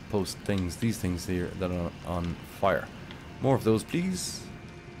lamppost things. These things here that are on fire. More of those, please.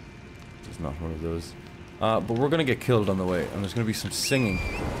 There's not one of those. But we're gonna get killed on the way, and there's gonna be some singing.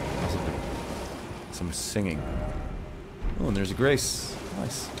 Possibly. Some singing. Oh, and there's a grace.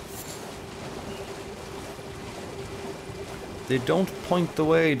 Nice. They don't point the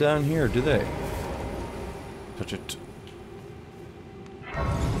way down here, do they? Touch it.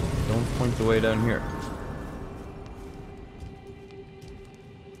 Don't point the way down here.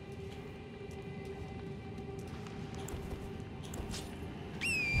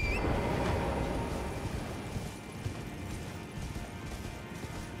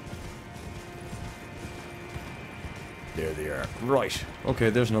 There they are. Right. Okay,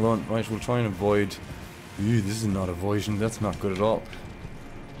 there's another one. Right, we'll try and avoid... Ew, this is not avoiding. That's not good at all.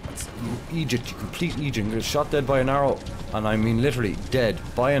 That's Egypt. You complete Egypt. You're shot dead by an arrow. And I mean literally dead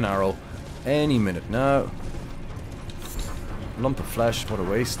by an arrow. Any minute now. Lump of flesh. What a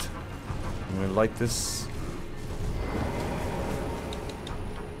waste. I'm going to light this.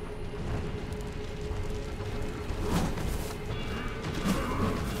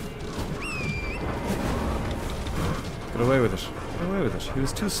 Get away with it. Get away with it. He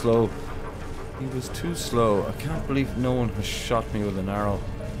was too slow. He was too slow. I can't believe no one has shot me with an arrow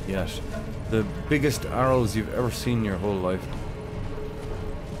yet. The biggest arrows you've ever seen in your whole life.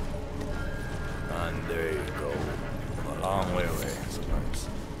 And there you go. A long way away sometimes.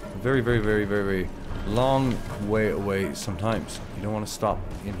 A very, very, very, very, very long way away sometimes. You don't want to stop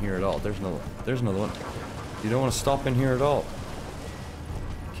in here at all. There's another one. There's another one. You don't want to stop in here at all.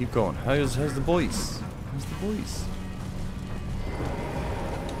 Keep going. How's the boys? How's the boys?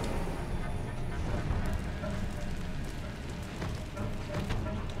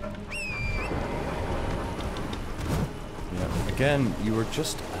 Yeah, again, you were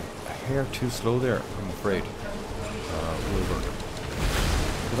just a hair too slow there, I'm afraid. Wilbur.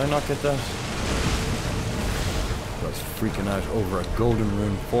 Did I not get that? I was freaking out over a golden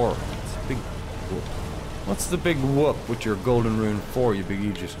rune 4. It's a big whoop. What's the big whoop with your golden rune 4, you big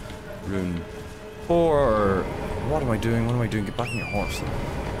idiot? Rune 4. What am I doing? What am I doing? Get back on your horse.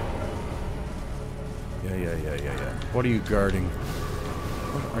 Yeah. What are you guarding?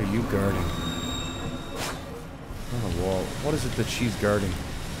 What are you guarding? On the wall. What is it that she's guarding?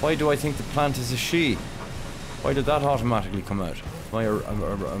 Why do I think the plant is a she? Why did that automatically come out?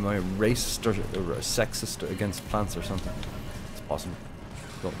 Am I a racist or a sexist against plants or something? It's possible.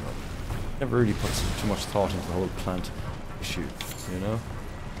 Don't know. Never really put too much thought into the whole plant issue, you know?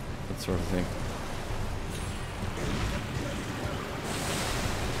 That sort of thing.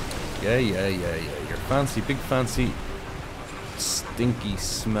 Yeah. Your fancy, big fancy, stinky,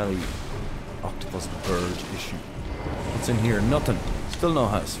 smelly octopus bird issue. What's in here? Nothing. Still no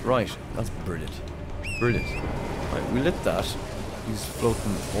house. Right. That's brilliant. Brilliant. Right, we lit that. These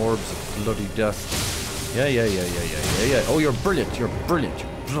floating orbs of bloody death. Yeah. Oh, you're brilliant. You're brilliant. You're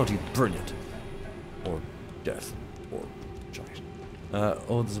bloody brilliant. Or death. Or giant.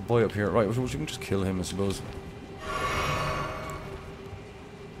 Oh, there's a boy up here. Right, we can just kill him, I suppose.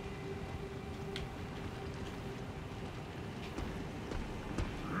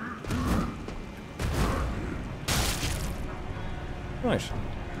 Right.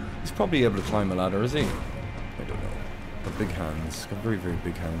 He's probably able to climb a ladder, is he? I don't know. Got big hands. Got very, very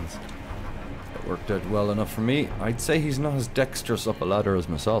big hands. That worked out well enough for me. I'd say he's not as dexterous up a ladder as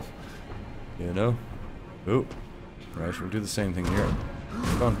myself. You know? Oh. Right, we'll do the same thing here.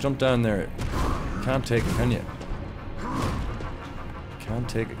 Come on, jump down there. Can't take it, can you? Can't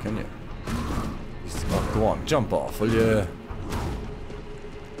take it, can you? Oh, go on, jump off, will you?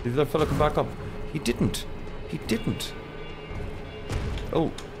 Did that fella come back up? He didn't. He didn't.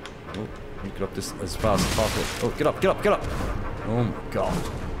 Oh, get up this as fast as possible. Oh, get up! Oh my god.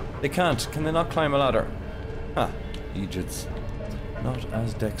 They can't. Can they not climb a ladder? Ha, idiots. Not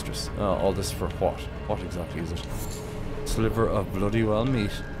as dexterous. Oh, all this for what? What exactly is it? Sliver of bloody well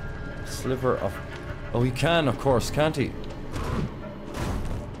meat. Sliver of... Oh, he can, of course, can't he?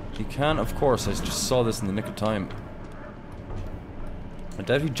 He can, of course. I just saw this in the nick of time. I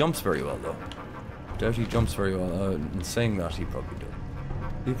doubt he jumps very well, though. I doubt he jumps very well. In saying that, he probably does.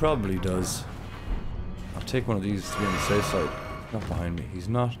 He probably does. I'll take one of these to be on the safe side. Not behind me. He's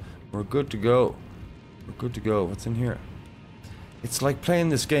not. We're good to go. We're good to go. What's in here? It's like playing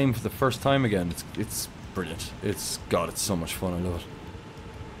this game for the first time again. It's brilliant. It's so much fun. I love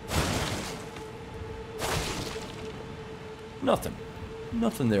it. Nothing.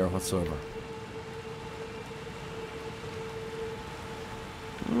 Nothing there whatsoever.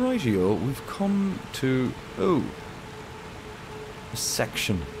 Rightio, we've come to... Oh. A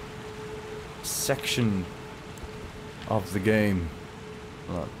section of the game.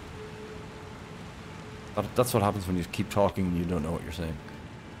 Hold on. That's what happens when you keep talking and you don't know what you're saying.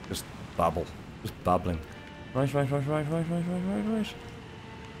 Just babble. Just babbling. Right.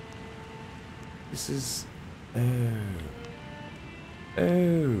 This is...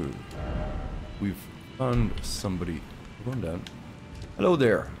 Oh. We've found somebody. We're going down. Hello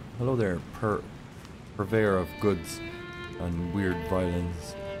there. Hello there, purveyor of goods and weird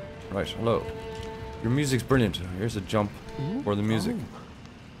violins. Right, hello. Your music's brilliant. Here's a jump for the music.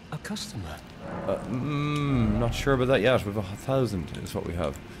 Oh, a customer. Not sure about that yet. We've 1,000 is what we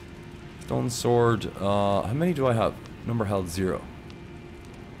have. Stone sword. How many do I have? Number held 0.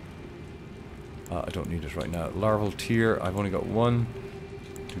 I don't need it right now. Larval tier. I've only got 1.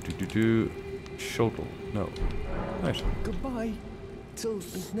 Shotel. No. Right. Goodbye. Till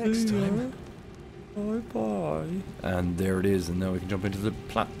next time. Bye. And there it is. And now we can jump into the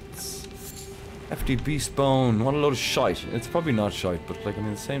plants. FDB spawn. What a load of shite. It's probably not shite, but like, I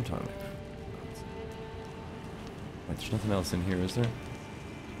mean, at the same time. Right, there's nothing else in here, is there?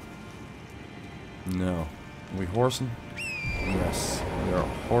 No. Are we horsing? Yes, we are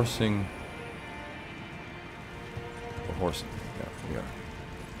horsing. We're horsing. Yeah, we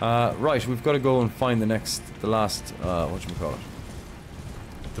are. Right, we've got to go and find the last, whatchamacallit.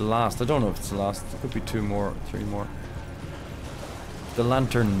 The last. I don't know if it's the last. There could be 2 more, 3 more. The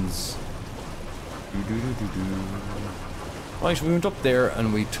lanterns. Right, we went up there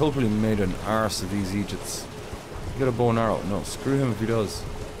and we totally made an arse of these Egypts. You got a bow and arrow? No, screw him if he does.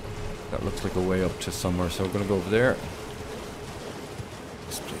 That looks like a way up to somewhere, so we're gonna go over there.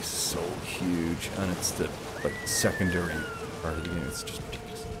 This place is so huge, and it's the like secondary part of the game. It's just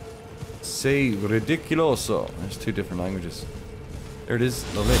ridiculous. Say ridiculoso. There's 2 different languages. There it is.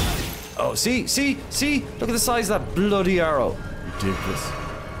 Lovely. Oh, see, see, see! Look at the size of that bloody arrow. Ridiculous.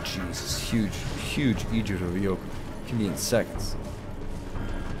 Jesus, huge, huge Egypt of a yoke. Kill me in seconds.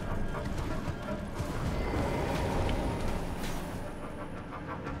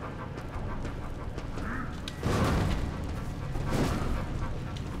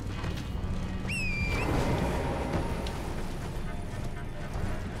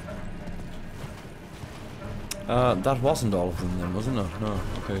 That wasn't all of them then, wasn't it? No.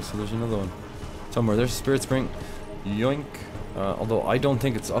 Okay, so there's another one. Somewhere. There's a spirit spring. Yoink. Although I don't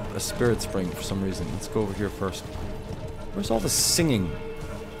think it's up a spirit spring for some reason. Let's go over here first. Where's all the singing?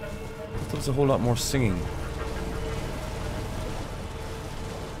 I thought there was a whole lot more singing.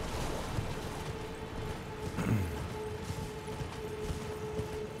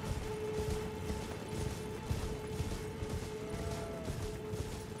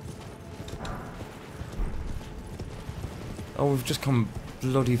 Oh, we've just come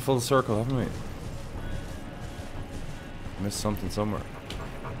bloody full circle, haven't we? Missed something somewhere.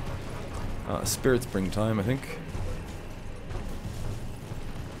 Spirit spring time, I think.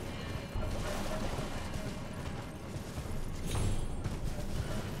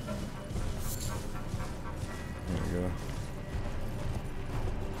 There we go.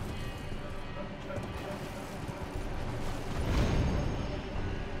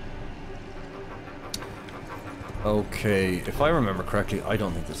 Okay, if I remember correctly, I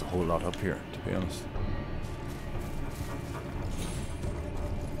don't think there's a whole lot up here, to be honest.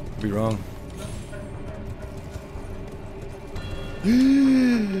 Could be wrong.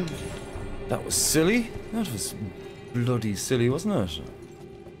 That was silly. That was bloody silly, wasn't it?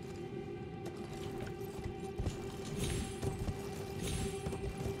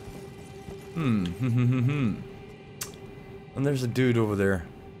 And there's a dude over there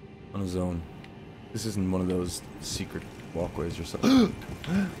on his own. This isn't one of those secret walkways or something.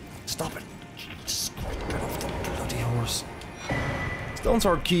 Stop it! Just get off the bloody horse. Stone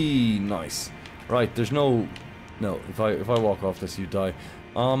sword key, nice. Right, there's no. If I walk off this, you die.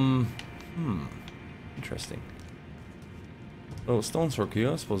 Interesting. Oh, stone sword key.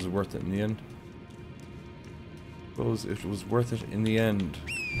 I suppose it's worth it in the end. I suppose it was worth it in the end.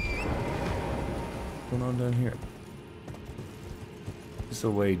 What's going on down here? Is this a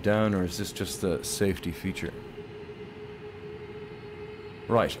way down, or is this just a safety feature?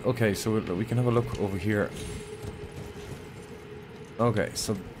 Right, okay, so we can have a look over here. Okay,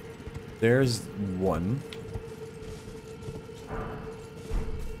 so there's one.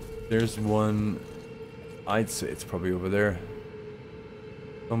 There's one. I'd say it's probably over there.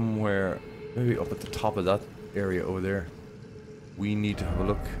 Somewhere, maybe up at the top of that area over there. We need to have a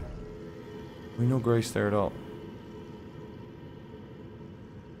look. We no grace there at all.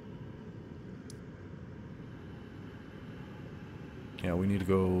 Yeah, we need to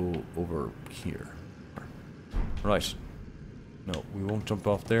go over here. Right. No, we won't jump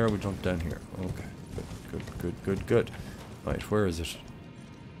off there, we jump down here. Okay. Good. Right, where is it?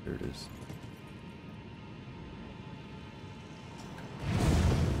 There it is.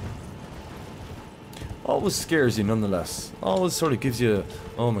 Always scares you nonetheless. Always sort of gives you,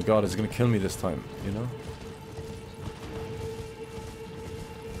 oh my god, is it gonna kill me this time, you know?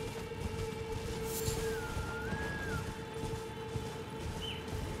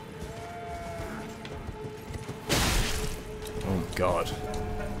 Oh god.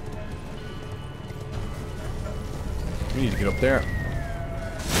 We need to get up there.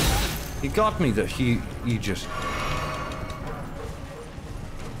 He got me that he just...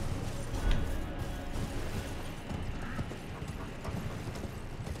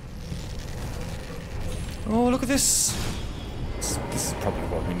 Oh, look at this! This is probably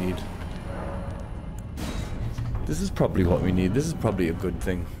what we need. This is probably what we need. This is probably a good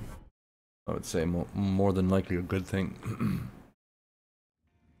thing. I would say more than likely a good thing.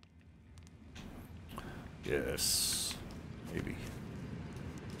 Yes. Maybe.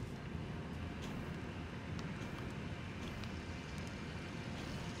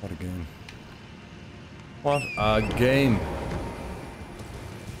 What a game. What a game!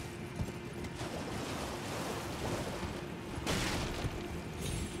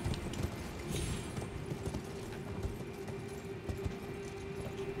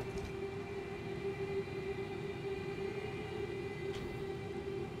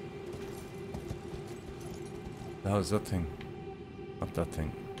 How's that thing? Not that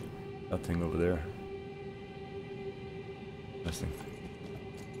thing. That thing over there. This thing.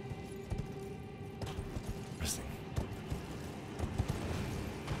 This thing.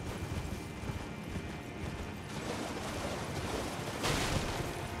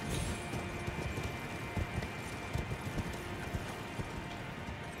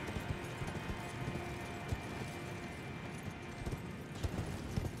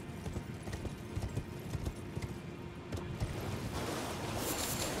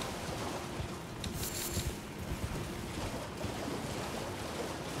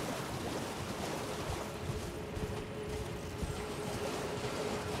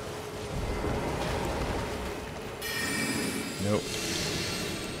 Nope.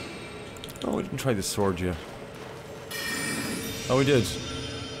 Oh, we didn't try the sword yet. Oh, we did.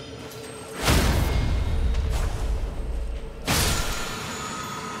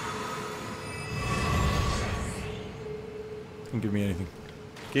 Didn't give me anything.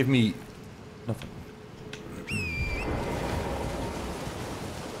 Gave me nothing.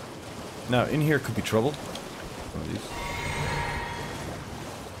 Now, in here could be trouble. One of these.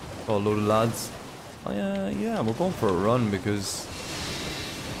 Oh, a load of lads. Oh, yeah, we're going for a run because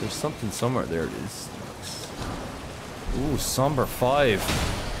there's something somewhere. There it is. Ooh, Somber 5.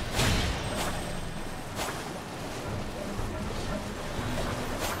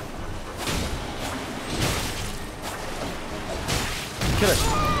 Kill it.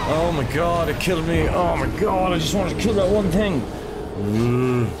 Oh my god, it killed me. Oh my god, I just wanted to kill that one thing.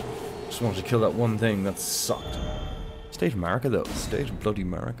 Just wanted to kill that one thing. That sucked. State of America though. State of bloody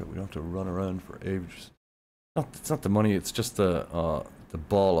America. We don't have to run around for ages. It's not the money, it's just the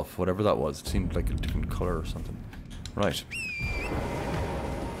ball of whatever that was. It seemed like a different colour or something. Right.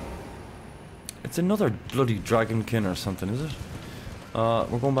 It's another bloody dragonkin or something, is it?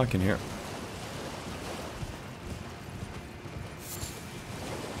 We're going back in here.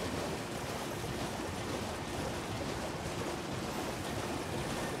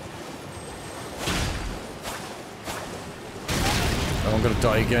 I'm gonna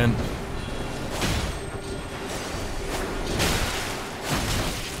die again.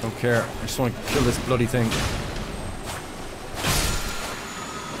 Don't care. I just want to kill this bloody thing.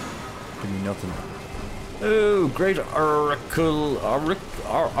 Give me nothing. Oh, great auricular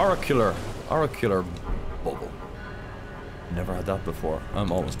bubble. Never had that before.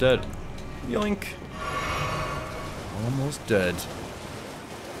 I'm almost dead. Yoink. Almost dead.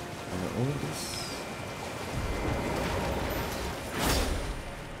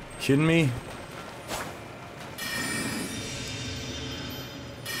 Kidding me?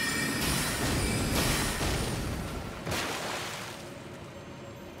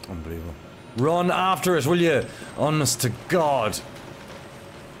 Unbelievable. Run after it, will you? Honest to God.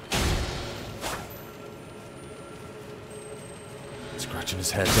 Scratching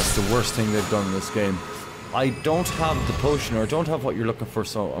his head, that's the worst thing they've done in this game. I don't have the potion, or I don't have what you're looking for,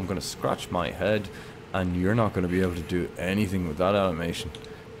 so I'm gonna scratch my head, and you're not gonna be able to do anything with that animation.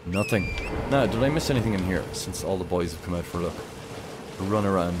 Nothing. Now, did I miss anything in here since all the boys have come out for a look? To run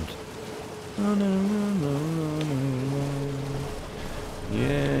around.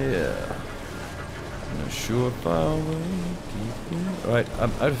 Yeah. Not sure if I'll Alright,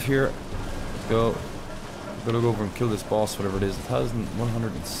 I'm out of here. Let's go. I'm gonna go over and kill this boss, whatever it is.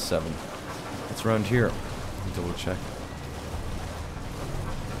 1107. It's around here. Double check.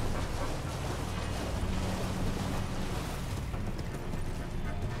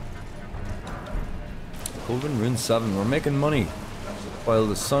 Golden Rune 7, we're making money while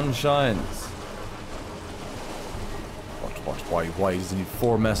the sun shines. What, why does he need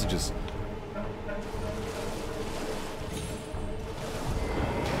 4 messages?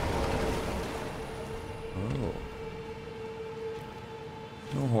 Oh.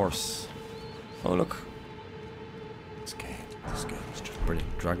 No horse. Oh look. This game is just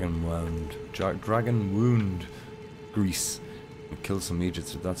brilliant. Dragon wound grease. We kill some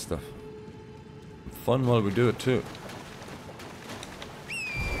Egypts with that stuff. Fun while we do it too.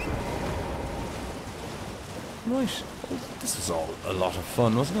 Right. Well, this was all a lot of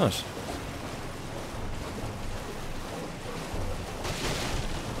fun, wasn't it?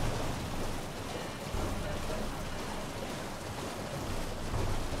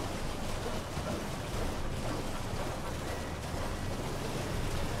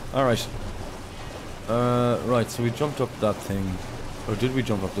 Alright. Right, so we jumped up that thing. Or did we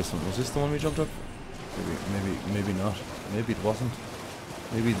jump up this one? Was this the one we jumped up? Maybe not. Maybe it wasn't.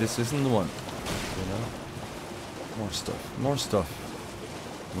 Maybe this isn't the one. You know? More stuff. More stuff.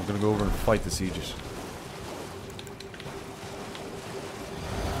 We're gonna go over and fight the sieges.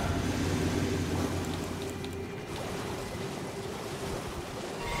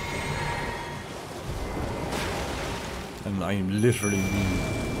 I literally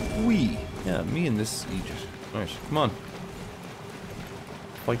mean we. Yeah, me and this Egypt. Right, come on.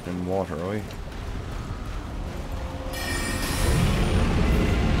 Fighting in water, are we?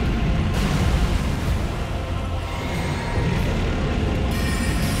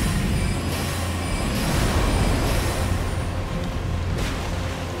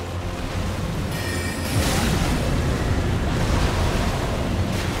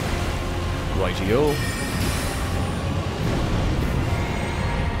 Rightio.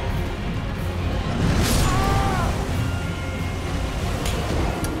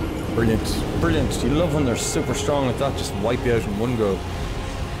 Brilliant, brilliant. You love when they're super strong like that, just wipe you out in one go.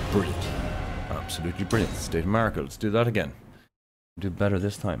 Brilliant. Absolutely brilliant. State of America, let's do that again. Do better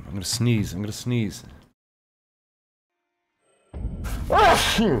this time. I'm gonna sneeze, I'm gonna sneeze.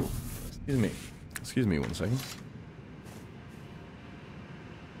 Excuse me. Excuse me 1 second.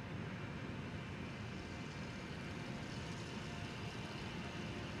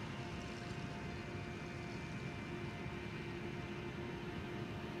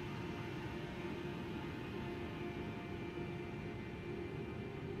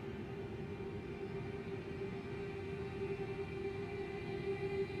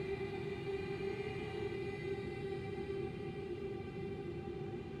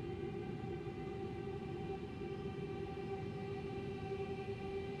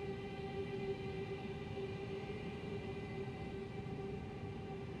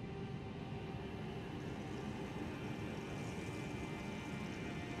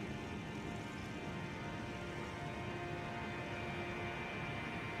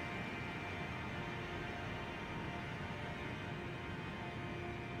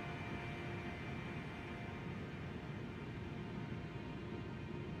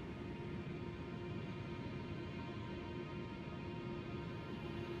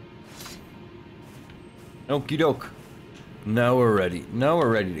 Okie doke. Now we're ready. Now we're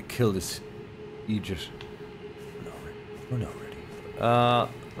ready to kill this Egypt. We're not ready.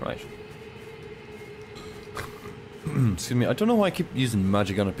 Right. Excuse me. I don't know why I keep using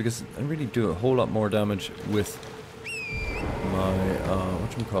magic on it because I really do a whole lot more damage with my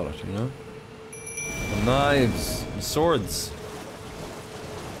whatchamacallit, you know? The knives, the swords.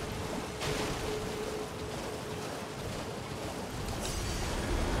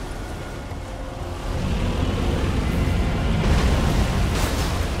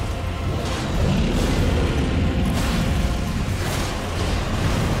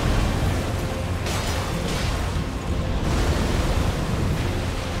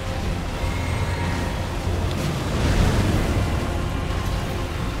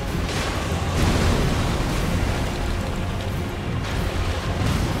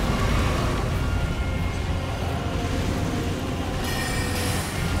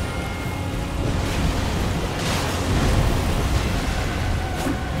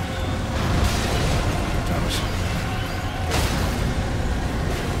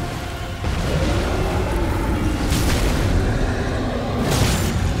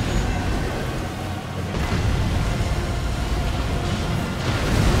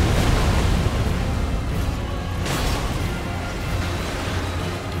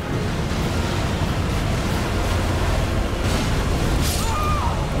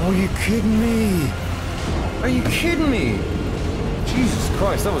 Are you kidding me? Are you kidding me? Jesus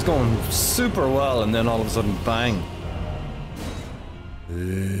Christ, that was going super well and then all of a sudden, bang.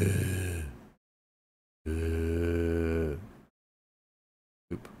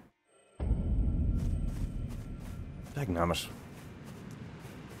 Oop. Dagnammit.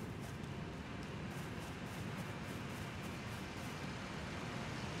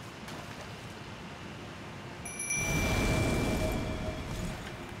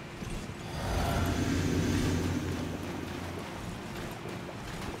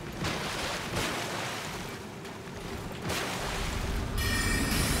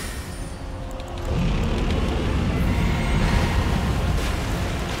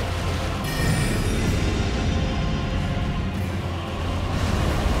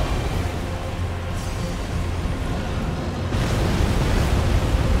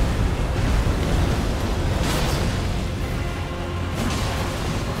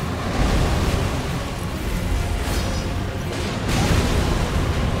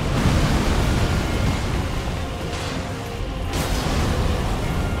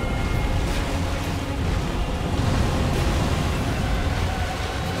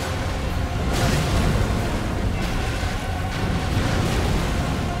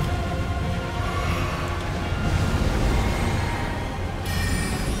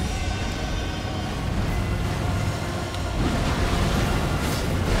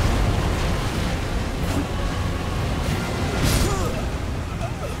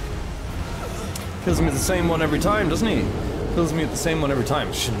 Kills me at the same one every time, doesn't he? Kills me at the same one every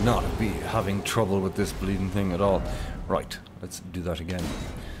time. Should not be having trouble with this bleeding thing at all. Right, let's do that again.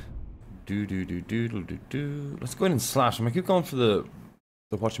 Let's go in and slash. I'm gonna keep going for the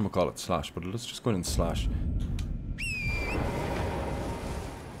whatchamacallit slash, but let's just go in and slash.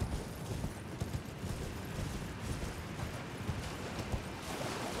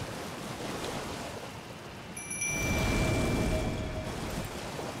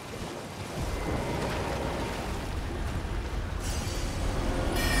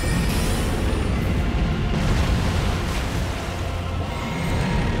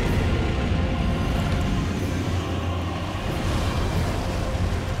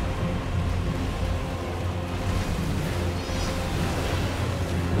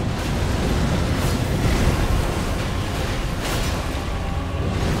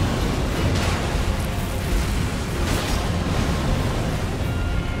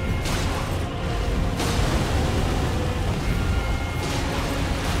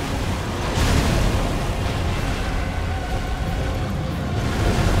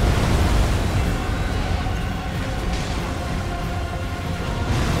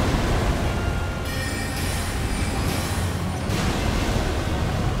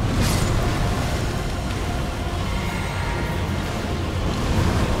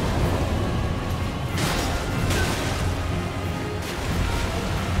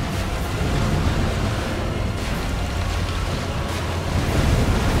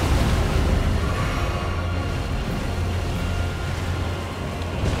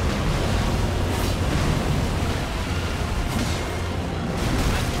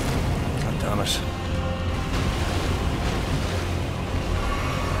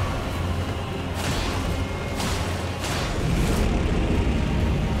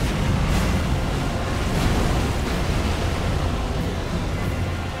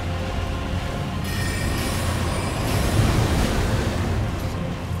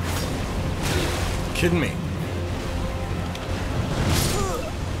 Kidding me?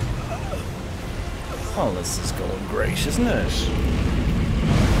 Oh, this is going great, isn't it?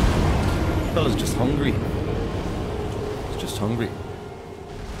 Fella's just hungry. He's just hungry.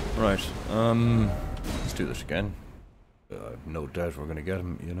 Right, let's do this again. I've no doubt we're gonna get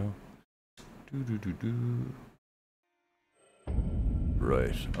him, you know.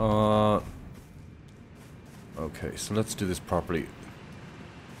 Right, okay, so let's do this properly.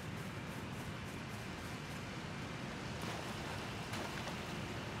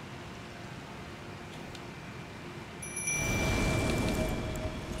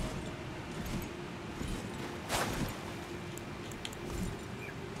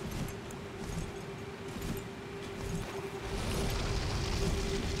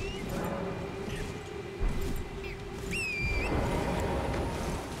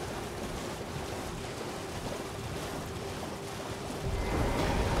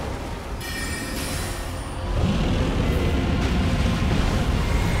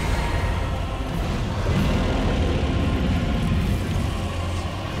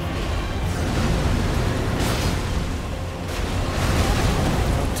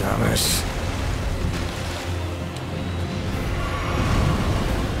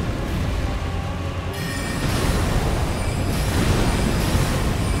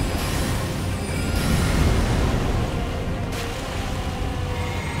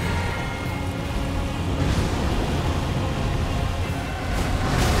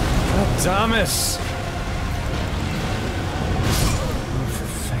 Damn it! Oh, for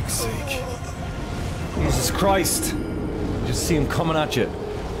feck's sake. Jesus Christ! You just see him coming at you.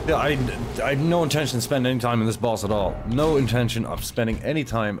 I had no intention of spending any time on this boss at all. No intention of spending any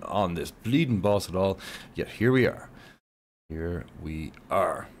time on this bleeding boss at all. Yet here we are. Here we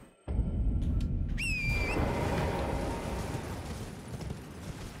are. And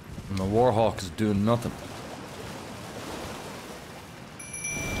the Warhawk is doing nothing.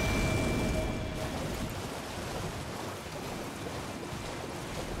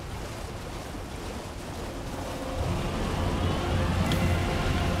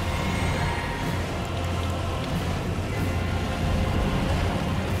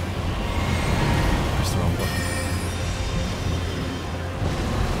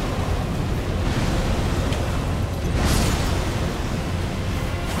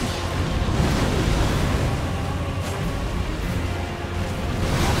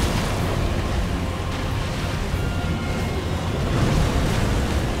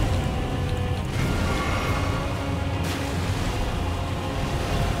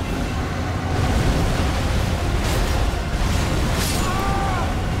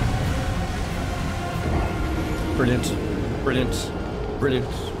 Brilliant, brilliant, brilliant,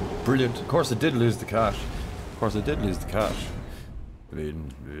 Brilliant. Of course I did lose the cash. Of course I did lose the cash.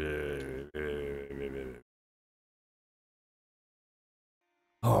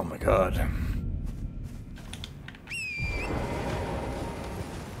 Oh my god.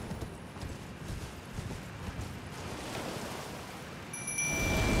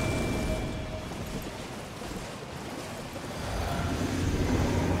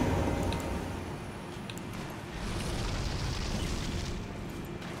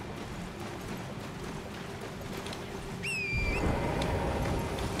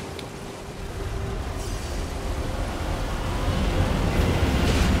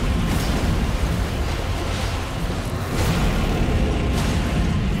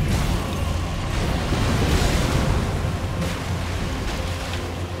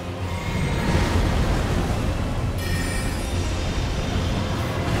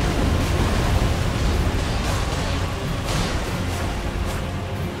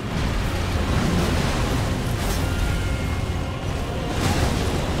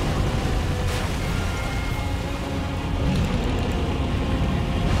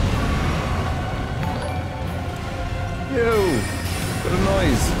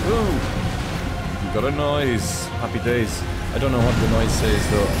 Got a noise. Happy days. I don't know what the noise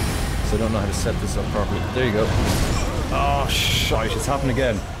says though, so I don't know how to set this up properly. There you go. Oh shite, it's happened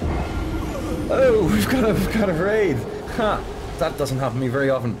again. Oh, we've got a raid. Ha! That doesn't happen to me very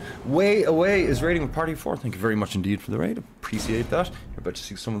often. Way Away is raiding with Party 4. Thank you very much indeed for the raid. Appreciate that. You're about to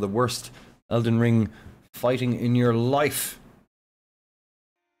see some of the worst Elden Ring fighting in your life.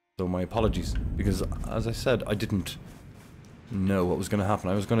 So my apologies, because as I said, I didn't know what was going to happen.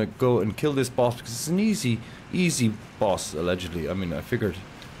 I was going to go and kill this boss because it's an easy boss, allegedly. I mean, I figured,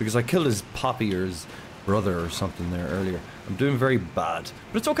 because I killed his poppy or his brother or something there earlier. I'm doing very bad,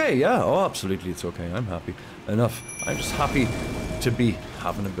 but it's okay. Yeah, oh absolutely, it's okay. I'm happy enough. I'm just happy to be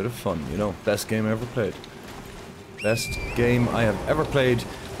having a bit of fun, you know. Best game I ever played. Best game I have ever played,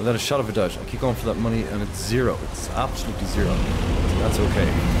 without a shot of a doubt. I keep going for that money and it's zero. It's absolutely zero. So that's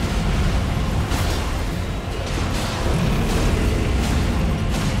okay.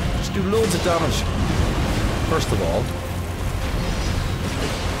 Do loads of damage. First of all,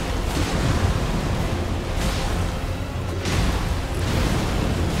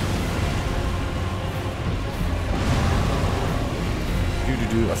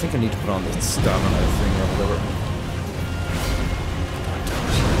 I think I need to put on the stamina thing or whatever. God damn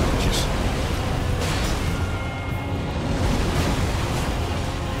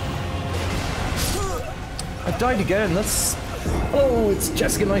it. I died again. That's. Oh, it's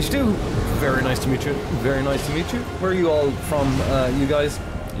Jessica. Nice too. Very nice to meet you. Very nice to meet you. Where are you all from, you guys?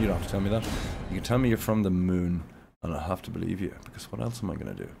 You don't have to tell me that. You can tell me you're from the moon, and I'll have to believe you, because what else am I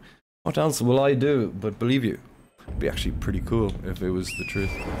going to do? What else will I do but believe you? It'd be actually pretty cool if it was the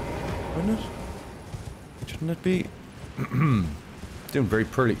truth. Wouldn't it? Shouldn't it be? Doing very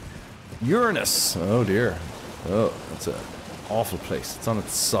poorly. Uranus! Oh dear. Oh, that's an awful place. It's on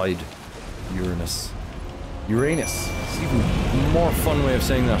its side. Uranus. Uranus. It's an even more fun way of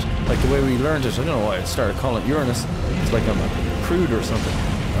saying that. Like the way we learned it. I don't know why I started calling it Uranus. It's like I'm a prude or something.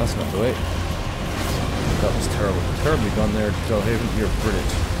 That's not the way. That was terrible. Terribly done there, Delhaven. You're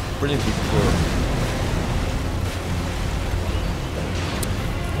brilliant. Brilliantly poor.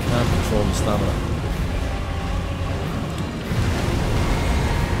 Can't control the stamina.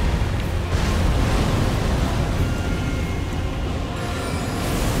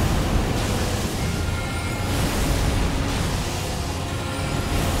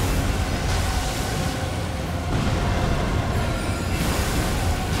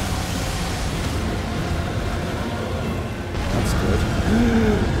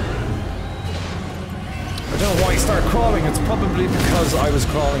 Because I was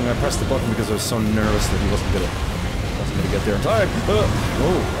crawling, I pressed the button because I was so nervous that he wasn't gonna get there in time.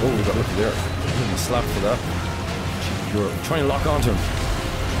 Oh, we got lucky there. I didn't slap for that. You're trying to lock onto him.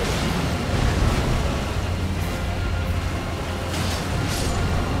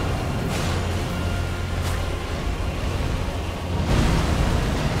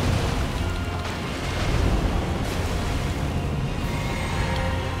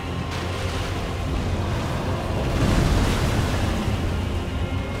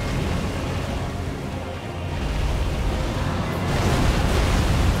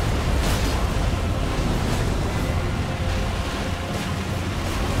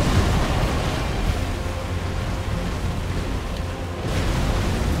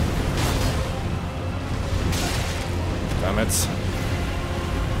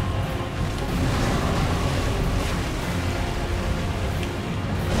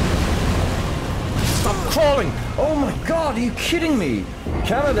 Stop crawling! Oh my god! God, are you kidding me?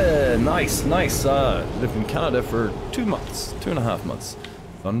 Canada, nice, nice. Lived in Canada for 2 months, 2.5 months.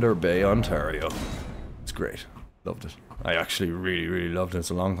 Thunder Bay, Ontario. It's great. Loved it. I actually really, really loved it. It's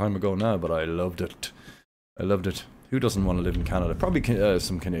a long time ago now, but I loved it. I loved it. Who doesn't want to live in Canada? Probably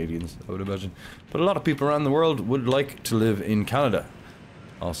some Canadians, I would imagine. But a lot of people around the world would like to live in Canada.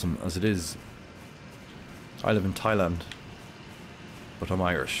 Awesome as it is. I live in Thailand, but I'm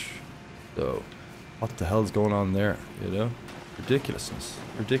Irish. So, what the hell's going on there, you know? Ridiculousness.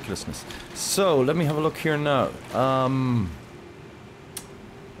 Ridiculousness. So, let me have a look here now.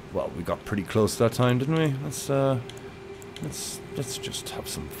 Well, we got pretty close that time, didn't we? Let's just have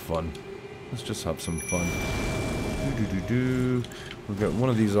some fun. Let's just have some fun. We'll get one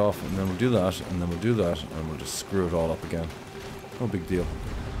of these off, and then we'll do that, and then we'll do that, and we'll just screw it all up again. No big deal.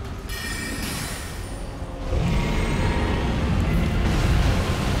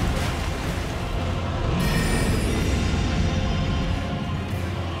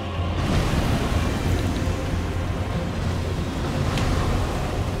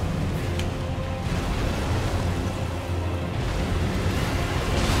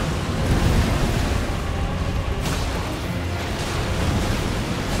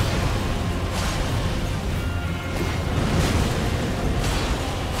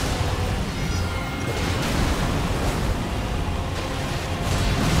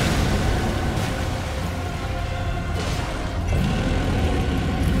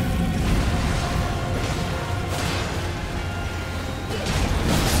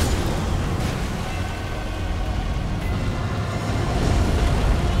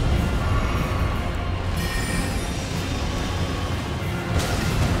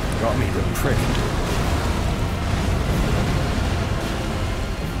 Got me, the prick.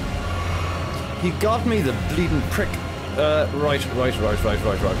 He got me, the bleeding prick. Right. Oh,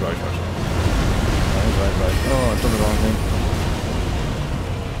 I've done the wrong thing.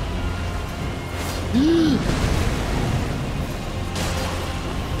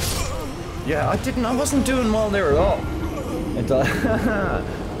 Yeah, I wasn't doing well there at all.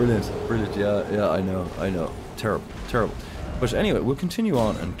 Brilliant, yeah, I know. Terrible. But anyway, we'll continue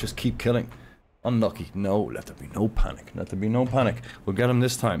on and just keep killing. Unlucky. No, let there be no panic. We'll get him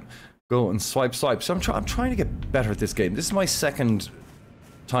this time. Go and swipe. So I'm trying to get better at this game. This is my second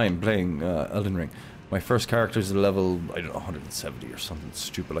time playing Elden Ring. My first character is a level, I don't know, 170 or something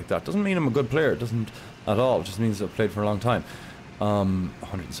stupid like that. Doesn't mean I'm a good player. It doesn't at all. It just means I've played for a long time.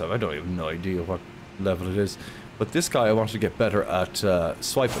 107, I don't even know idea what level it is. But this guy I wanted to get better at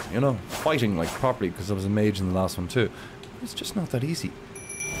swiping, you know, fighting like properly, because I was a mage in the last one too. It's just not that easy.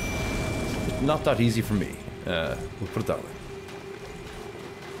 It's not that easy for me. We'll put it that way.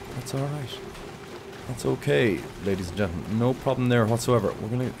 That's alright. That's okay, ladies and gentlemen. No problem there whatsoever. We're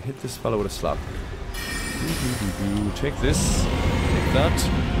gonna hit this fellow with a slap. Take this. Take that.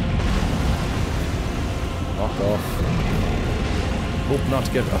 Knock off. Hope not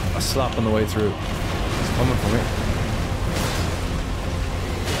to get a slap on the way through. He's coming for me.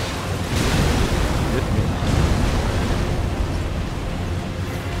 Hit me.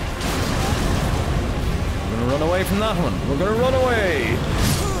 We're gonna run away from that one. We're gonna run away.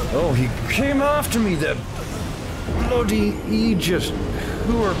 Oh, he came after me, the bloody Egypt.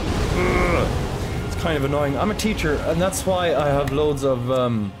 Who are... It's kind of annoying. I'm a teacher, and that's why I have loads of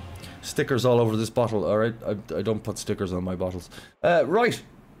stickers all over this bottle, alright? I don't put stickers on my bottles. Right.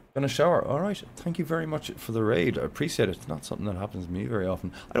 Gonna shower. Alright. Thank you very much for the raid. I appreciate it. It's not something that happens to me very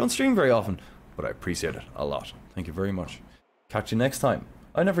often. I don't stream very often, but I appreciate it a lot. Thank you very much. Catch you next time.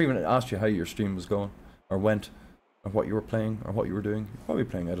 I never even asked you how your stream was going, or went, or what you were playing, or what you were doing. You're probably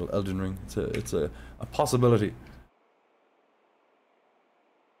playing Elden Ring. It's a possibility.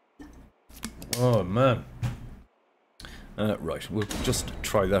 Oh man. Right, we'll just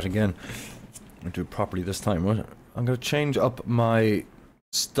try that again. I'll do it properly this time, right? I'm gonna change up my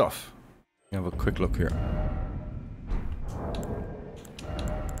stuff. Have a quick look here.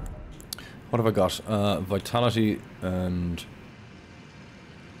 What have I got? Vitality and...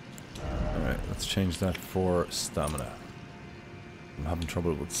 Alright, let's change that for stamina. I'm having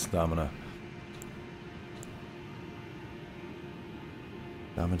trouble with stamina.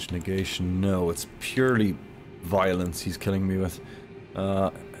 Damage negation, no, it's purely violence he's killing me with.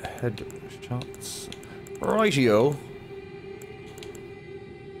 Head shots. Rightio.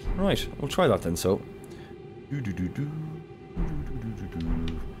 Right, we'll try that then, so.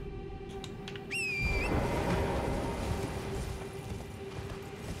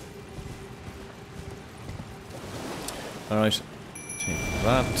 Alright, take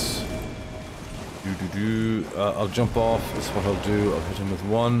that. I'll jump off, is what I'll do. I'll hit him with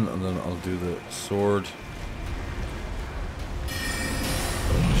one, and then I'll do the sword.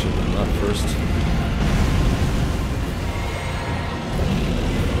 that first.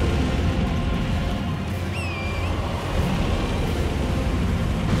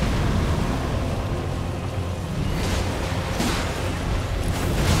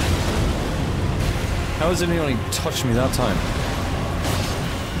 How has it only touched me that time?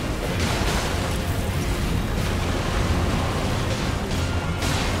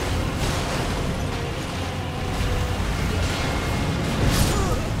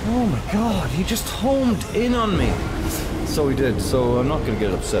 Oh my god, he just homed in on me! So he did, so I'm not gonna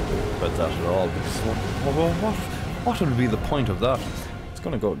get upset about that at all, because what would be the point of that? It's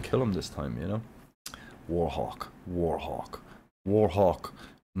gonna go and kill him this time, you know? Warhawk, Warhawk, Warhawk,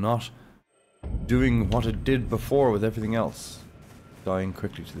 not doing what it did before with everything else. Dying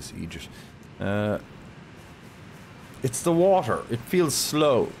quickly to this Aegis. It's the water, it feels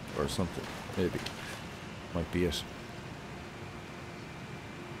slow, or something, maybe. Might be it.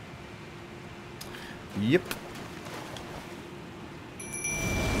 Yep.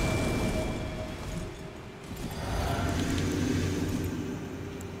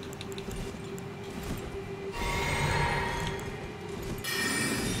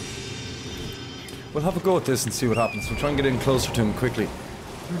 We'll have a go at this and see what happens. We'll try and get in closer to him quickly.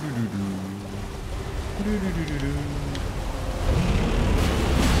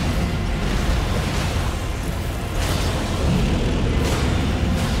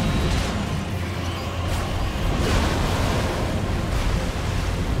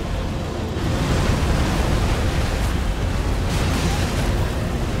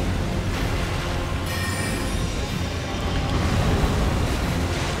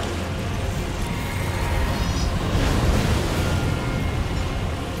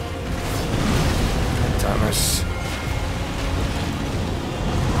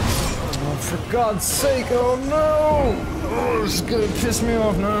 For God's sake, oh no! Oh, this is gonna piss me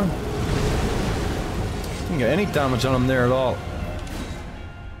off now. Didn't get any damage on him there at all.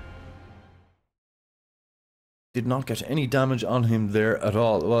 Did not get any damage on him there at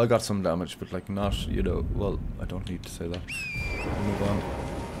all. Well, I got some damage, but like not, you know, well, I don't need to say that. We'll move on.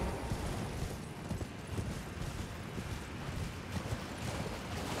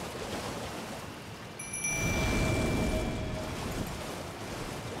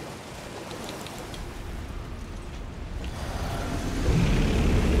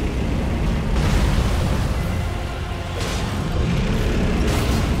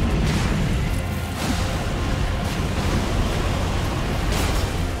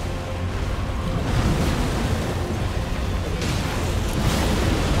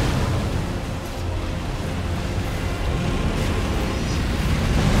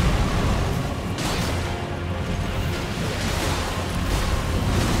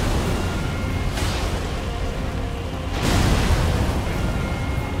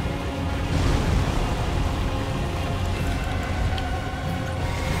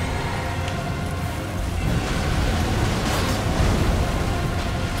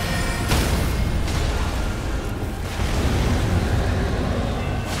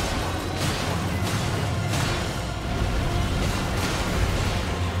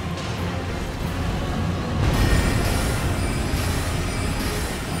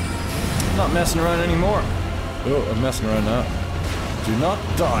 Not messing around anymore. Oh, I'm messing around now. Do not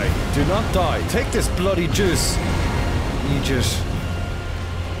die. Do not die. Take this bloody juice. Aegis.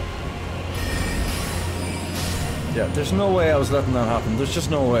 Yeah, there's no way I was letting that happen. There's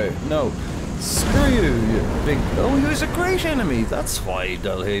just no way. No. Screw you, you big... Oh, he was a great enemy. That's why,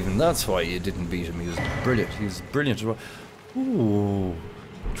 Delhaven. That's why you didn't beat him. He was brilliant. He was brilliant as well. Ooh.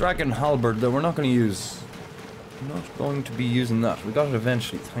 Dragon Halberd, though. We're not going to use... Not going to be using that. We got it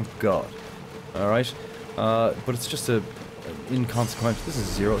eventually, thank God. Alright. But it's just a inconsequential. This is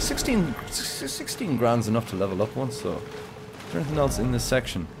 0. 16 grand's enough to level up once, so... Is there anything else in this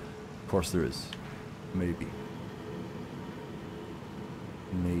section? Of course there is. Maybe.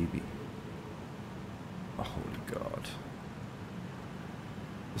 Maybe. Oh, holy God.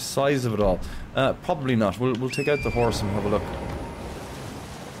 The size of it all. Probably not. We'll take out the horse and have a look.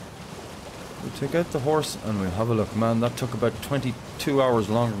 We'll take out the horse and we'll have a look. Man, that took about 22 hours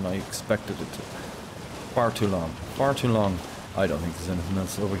longer than I expected it to. Far too long. Far too long. I don't think there's anything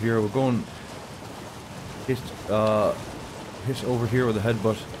else over here. We're going... Hit over here with a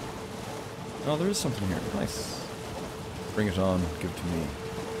headbutt. Oh, there is something here. Nice. Bring it on. Give it to me.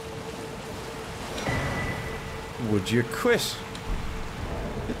 Would you quit?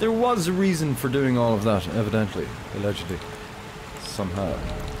 There was a reason for doing all of that, evidently. Allegedly. Somehow.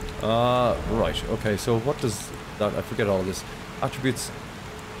 Right. Okay, so what does that... I forget all of this. Attributes.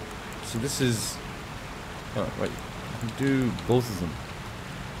 So this is... Oh, right. You can do both of them.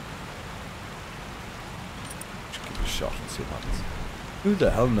 shot and see what happens. Who the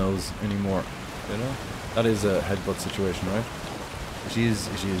hell knows anymore? You know? That is a headbutt situation, right? She is.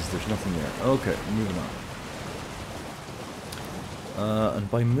 There's nothing there. Okay, moving on. And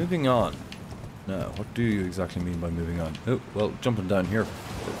by moving on... Now, what do you exactly mean by moving on? Oh, well, jumping down here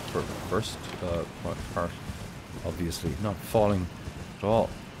for first part. Obviously, not falling at all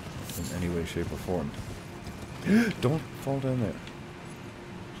in any way, shape, or form. Don't fall down there.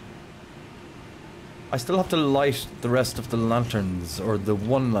 I still have to light the rest of the lanterns, or the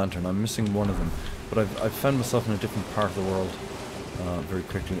one lantern. I'm missing one of them. But I've found myself in a different part of the world very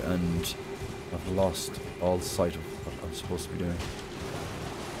quickly, and I've lost all sight of what I'm supposed to be doing.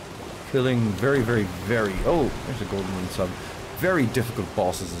 Killing very... Oh, there's a golden rune sub. Very difficult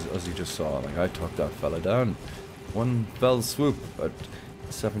bosses, as you just saw. Like, I took that fella down. One fell swoop at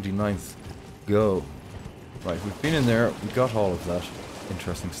 79th go. Right, we've been in there. We got all of that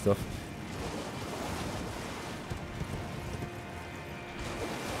interesting stuff.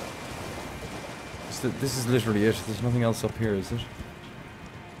 This is literally it. There's nothing else up here, is it?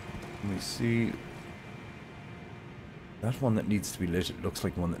 Let me see. That one that needs to be lit, it looks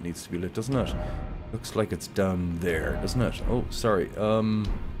like one that needs to be lit, doesn't it? Looks like it's down there, doesn't it? Oh, sorry.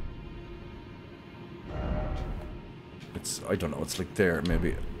 It's, I don't know, it's like there,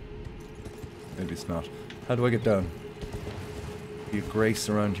 maybe. Maybe it's not. How do I get down? Be a grace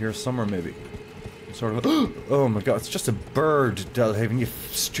around here somewhere, maybe. Sort of. Oh my god, it's just a bird, Delhaven. You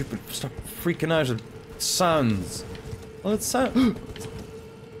stupid. Stop freaking out. It sounds. Well, it sounds.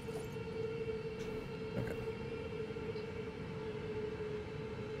 Okay.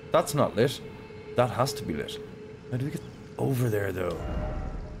 That's not lit. That has to be lit. How do we get over there, though?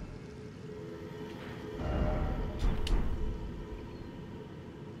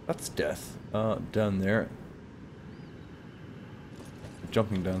 That's death. Down there.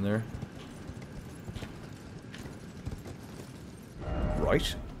 Jumping down there.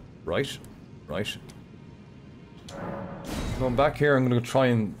 Right. Going back here, I'm gonna try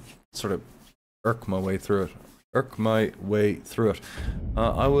and sort of irk my way through it.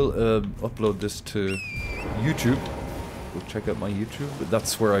 I will upload this to YouTube. Go check out my YouTube.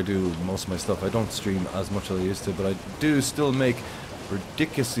 That's where I do most of my stuff. I don't stream as much as I used to, but I do still make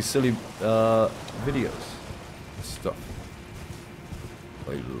ridiculously silly videos. Stuff.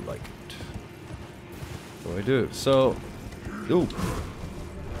 I like it. So I do. So, ooh.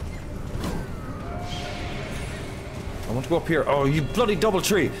 I want to go up here. Oh, you bloody double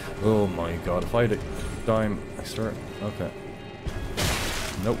tree! Oh my god, if I had a dime, I start. Okay.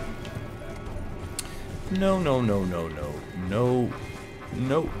 Nope. No.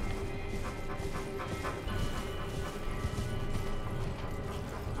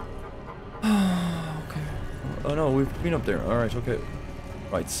 Okay. Oh no, we've been up there. Alright, okay.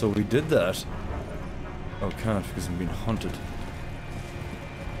 Right, so we did that. Oh, can't, because I'm being hunted.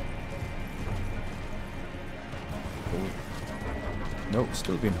 No,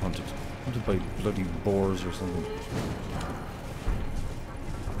 still being hunted. Hunted by bloody boars or something.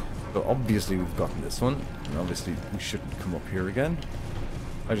 So obviously we've gotten this one, and obviously we shouldn't come up here again.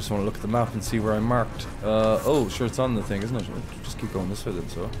 I just want to look at the map and see where I'm marked. Oh, sure, it's on the thing, isn't it? Just keep going this way then,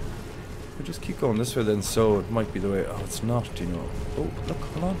 so. We just keep going this way then, so it might be the way. Oh, it's not, you know. Oh, look,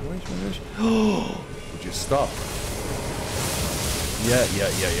 hold on, wait. Oh, would you stop? Yeah.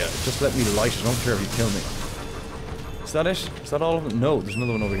 Just let me light it, I don't care if you kill me. Is that it? Is that all of it? No, there's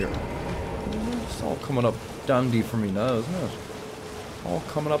another one over here. It's all coming up dandy for me now, isn't it? All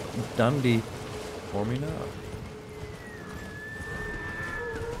coming up dandy for me now.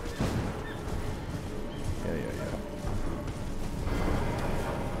 Yeah.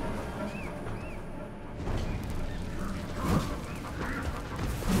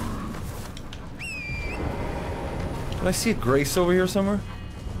 Did I see a grace over here somewhere?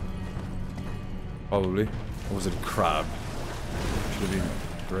 Probably. Or was it a crab? Should have been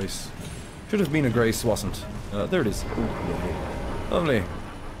a grace. Should have been a grace, wasn't. There it is. Ooh, lovely.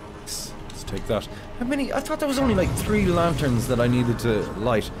 Let's take that. How many? I thought there was only like 3 lanterns that I needed to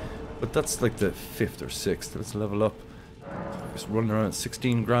light. But that's like the 5th or 6th. Let's level up. Just running around at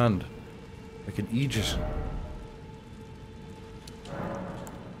 16 grand. Like an Aegis.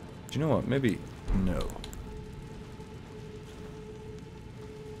 Do you know what? Maybe no.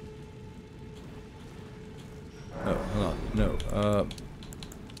 Oh, hang on. No.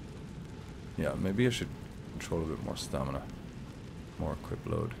 Yeah, maybe I should control a bit more stamina. More equip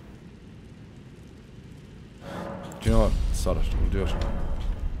load. Do you know what? Sod it. We'll do it.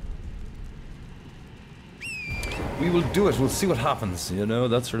 We will do it. We'll see what happens. You know,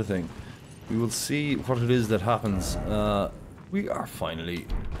 that sort of thing. We will see what it is that happens. We are finally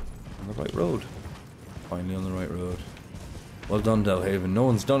on the right road. Finally on the right road. Well done, Delhaven. No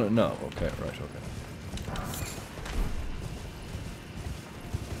one's done it. No. Okay, right, okay.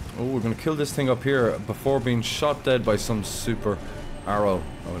 Oh, we're gonna kill this thing up here before being shot dead by some super arrow,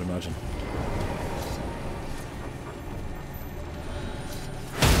 I would imagine.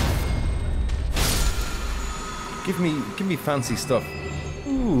 Give me fancy stuff.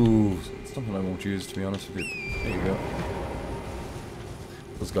 Ooh, something I won't use, to be honest with you. There you go.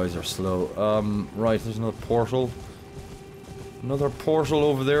 Those guys are slow. Right, there's another portal. Another portal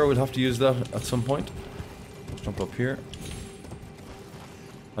over there. We'd have to use that at some point. Let's jump up here.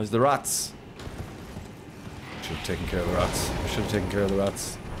 How's the rats? Should have taken care of the rats. Should have taken care of the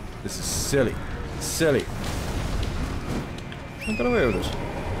rats. This is silly. Silly. I got away with it.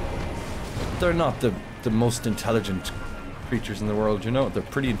 They're not the most intelligent creatures in the world, you know? They're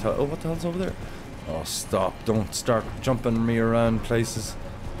pretty intelligent. Oh, what the hell's over there? Oh, stop. Don't start jumping me around places.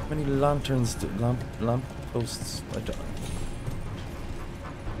 How many lanterns, lamp posts? I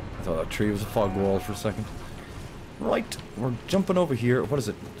thought that tree was a fog wall for a second. Right, we're jumping over here. What is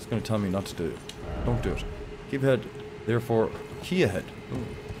it? It's going to tell me not to do it. Don't do it. Keep ahead. Therefore, key ahead.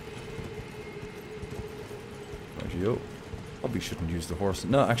 Rightio. Probably shouldn't use the horse.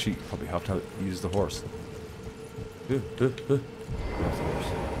 No, actually, probably have to use the horse. Get off the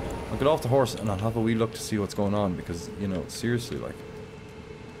horse. I'll get off the horse and I'll have a wee look to see what's going on because, you know, seriously, like.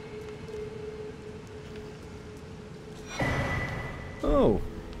 Oh,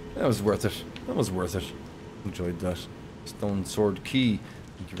 that was worth it. That was worth it. Enjoyed that. Stone sword key.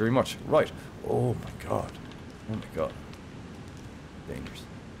 Thank you very much. Right. Oh my god. Oh my god. Dangerous.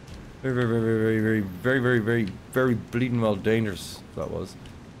 Very bleeding well dangerous, that was.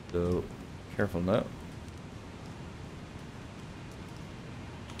 So, careful now.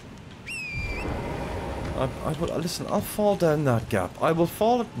 Listen, I'll fall down that gap. I will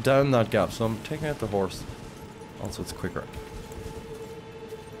fall down that gap, so I'm taking out the horse. Also, it's quicker.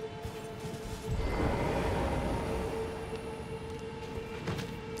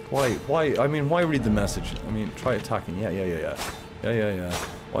 Why? I mean, why read the message? I mean, try attacking. Yeah.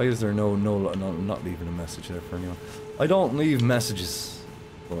 Why is there no, not leaving a message there for anyone? I don't leave messages.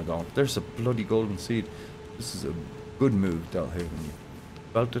 Well, I don't. There's a bloody golden seed. This is a good move, Delhaven. You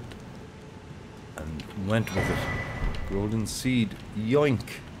felt it and went with it. Golden seed.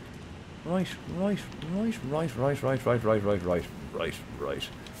 Yoink. Right.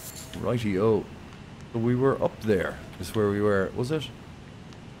 Righty-o. So we were up there. Is where we were. Was it?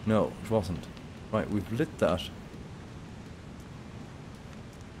 No, it wasn't. Right, we've lit that.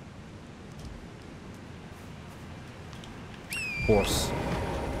 Horse.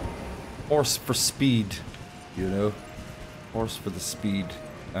 Horse for speed, you know? Horse for the speed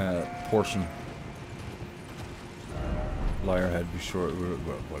portion. Liarhead, be sure, well,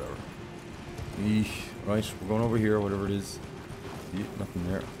 whatever. Right, we're going over here, whatever it is. Nothing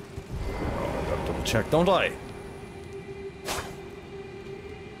there. Oh, I gotta double check, don't I?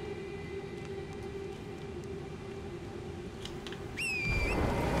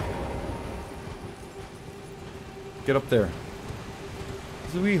 Get up there.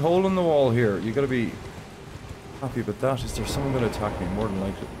 There's a wee hole in the wall here. You gotta be happy about that. Is there someone gonna attack me? More than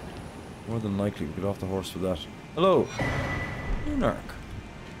likely. More than likely. Get off the horse with that. Hello! Lunark.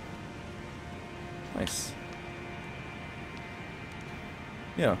 Nice.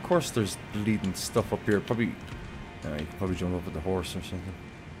 Yeah, of course there's bleeding stuff up here. Probably... you can probably jump up with the horse or something.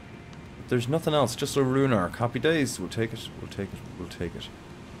 But there's nothing else. Just a Runark. Happy days. We'll take it. We'll take it. We'll take it.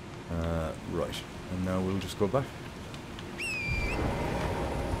 Right. And now we'll just go back.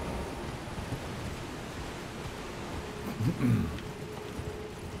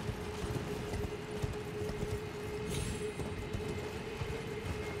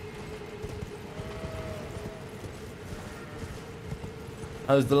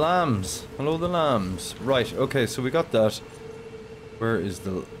 How's the lambs? Hello, the lambs. Right, okay, so we got that. Where is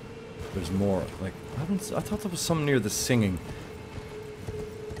the... There's more. Like, I thought there was some near the singing.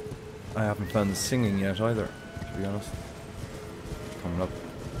 I haven't found the singing yet either, to be honest. Coming up.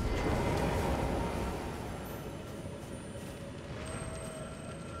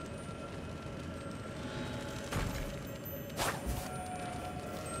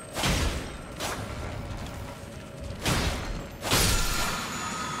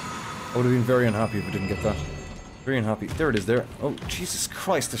 I would have been very unhappy if I didn't get that. Very unhappy. There it is there. Oh, Jesus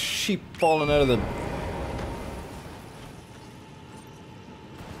Christ, the sheep falling out of the...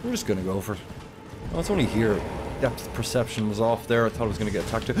 We're just gonna go for it. Oh, it's only here. Depth perception was off there. I thought I was gonna get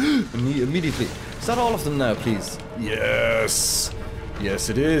attacked immediately. Is that all of them now, please? Yes! Yes,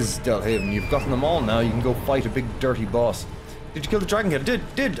 it is, Delhaven. You've gotten them all now. You can go fight a big dirty boss. Did you kill the dragon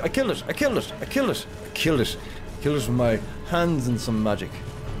kid? I killed it. I killed it. Kill it with my hands and some magic.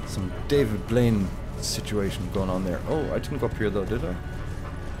 Some David Blaine situation going on there. Oh, I didn't go up here though, did I?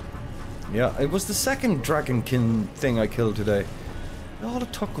 Yeah, it was the second dragonkin thing I killed today. All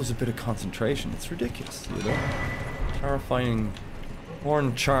it took was a bit of concentration. It's ridiculous, you know? Terrifying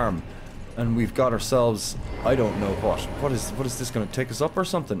horn charm. And we've got ourselves, I don't know what. What is this gonna take us up or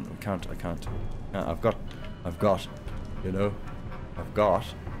something? I can't. Yeah, I've got, you know? I've got.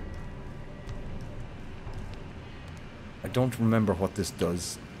 I don't remember what this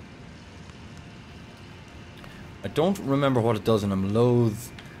does. I don't remember what it does, and I'm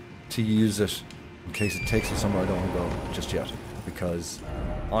loath to use it in case it takes me somewhere I don't want to go just yet, because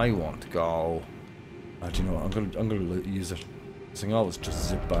I want to go. Do you know what? I'm gonna use it. So I can always just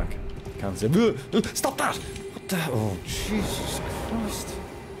zip back. I can't say, stop that! What the? Oh Jesus Christ!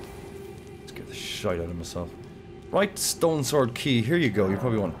 Let's get the shite out of myself. Right, stone sword key. Here you go. You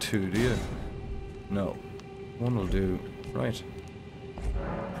probably want 2, do you? No, 1 will do. Right.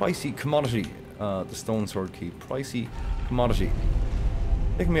 Pricey commodity. The stone sword key. Pricey commodity.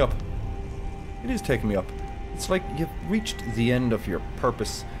 Taking me up. It is taking me up. It's like you've reached the end of your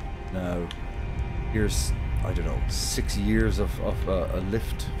purpose now. Here's, I don't know, 6 years of a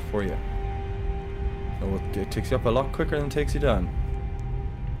lift for you. So it takes you up a lot quicker than it takes you down.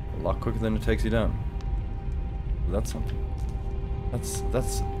 A lot quicker than it takes you down. That's something.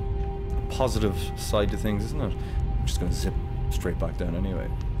 That's a positive side to things, isn't it? I'm just gonna zip straight back down anyway.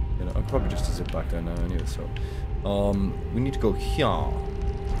 You know, I'll probably just zip back down now anyway, so we need to go here.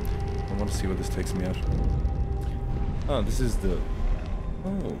 I want to see where this takes me out. Oh, this is the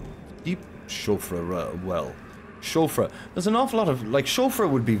deep Shofra well. Shofra. There's an awful lot of, like, Shofra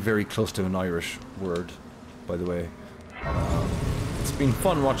would be very close to an Irish word, by the way. It's been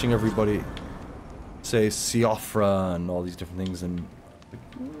fun watching everybody say Siofra and all these different things, and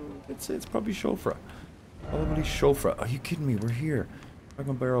it's probably Shofra. Probably Shofra. Are you kidding me? We're here.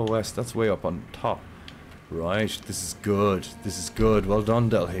 Dragon Barrow West. That's way up on top. Right. This is good. This is good. Well done,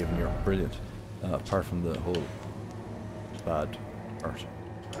 Delhaven. You're brilliant. Apart from the whole bad part.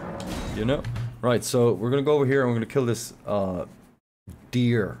 You know? Right, so we're gonna go over here and we're gonna kill this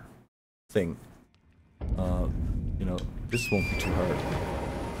deer thing. You know, this won't be too hard.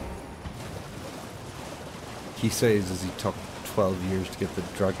 He says as he took 12 years to get the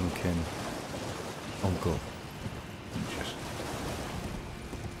dragonkin uncle.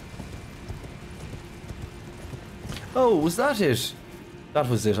 Oh, was that it? That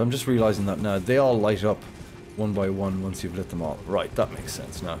was it. I'm just realizing that now. They all light up one by one once you've lit them all. Right, that makes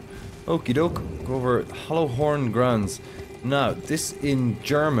sense now. Okie doke. Go over Hollowhorn Grounds. Now, this in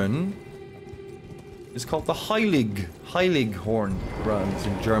German is called the Heilighorn Grounds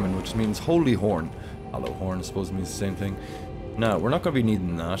in German, which means holy horn. Hollowhorn, I suppose, means the same thing. Now, we're not going to be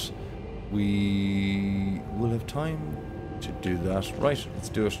needing that. We will have time to do that. Right, let's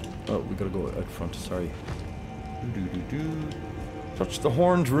do it. Oh, we got to go out front, sorry. Touch the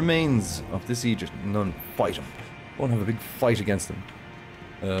horned remains of this Egypt. None. Fight him. Won't have a big fight against them.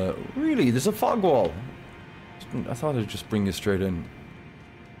 Really? There's a fog wall. I thought I'd just bring you straight in.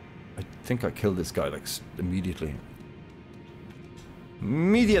 I think I killed this guy, like, immediately.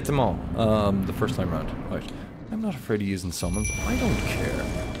 Immediatement. The first time round. Right. I'm not afraid of using summons. I don't care.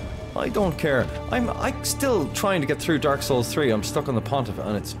 I don't care. I'm still trying to get through Dark Souls 3. I'm stuck on the Pontiff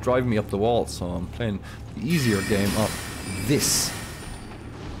and it's driving me up the wall, so I'm playing the easier game of this.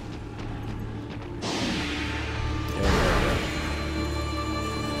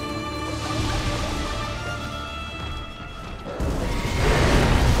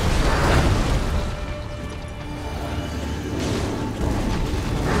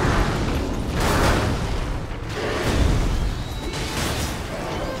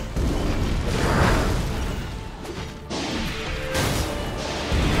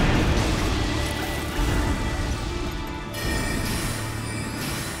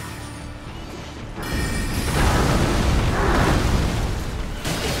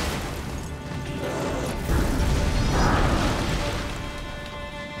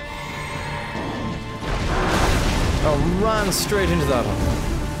 Ran straight into that one.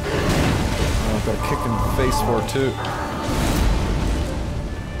 Oh, I've got a kick in the face for it too.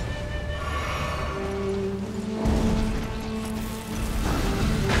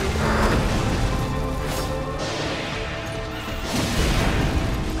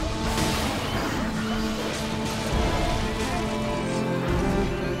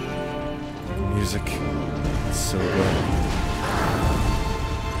 The music, it's so good.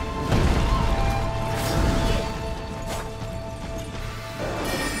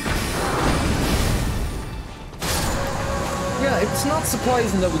 It's not not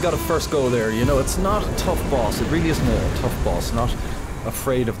surprising that we got a first go there, you know, it's not a tough boss, it really isn't a tough boss, not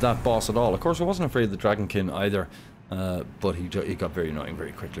afraid of that boss at all. Of course I wasn't afraid of the Dragonkin either, but he got very annoying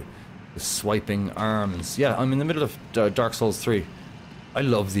very quickly. The swiping arms, yeah, I'm in the middle of Dark Souls 3. I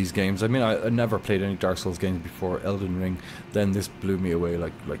love these games. I mean, I never played any Dark Souls games before Elden Ring. Then this blew me away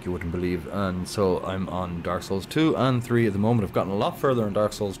like you wouldn't believe. And so I'm on Dark Souls 2 and 3 at the moment. I've gotten a lot further on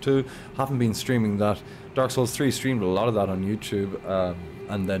Dark Souls 2. Haven't been streaming that. Dark Souls 3 streamed a lot of that on YouTube.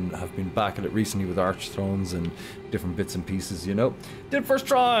 And then have been back at it recently with Arch Thrones and different bits and pieces, you know. Did first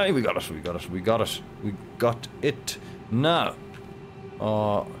try! We got it, we got it, we got it. We got it. Now.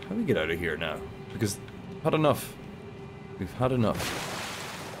 How do we get out of here now? Because we've had enough. We've had enough.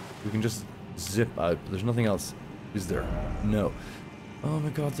 We can just zip out. There's nothing else, is there? No. Oh my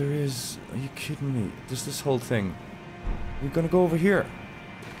god, there is. Are you kidding me? There's this whole thing. We're gonna go over here.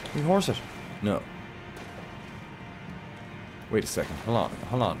 Can we horse it? No. Wait a second. Hold on.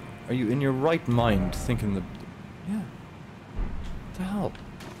 Hold on. Are you in your right mind thinking the... Yeah. What the hell?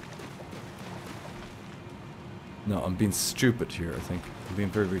 No, I'm being stupid here, I think. I'm being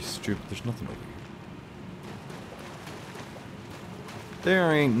very, very stupid. There's nothing over here.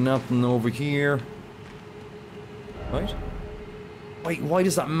 There ain't nothing over here. Right? Wait, why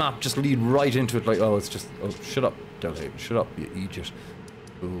does that map just lead right into it like, oh, it's just... Oh, shut up, Delhaven. Shut up, you idiot.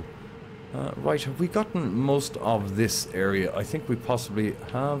 Ooh. Right, have we gotten most of this area? I think we possibly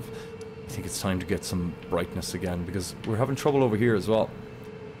have. I think it's time to get some brightness again, because we're having trouble over here as well.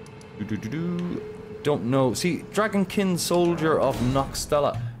 Don't know. See, Dragonkin Soldier of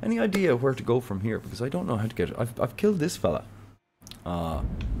Noxtella. Any idea where to go from here? Because I don't know how to get it. I've killed this fella. But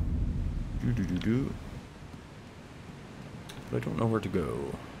I don't know where to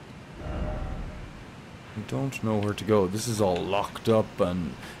go. I don't know where to go. This is all locked up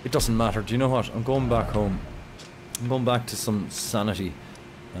and it doesn't matter. Do you know what? I'm going back home. I'm going back to some sanity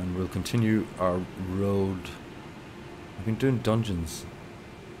and we'll continue our road. I've been doing dungeons.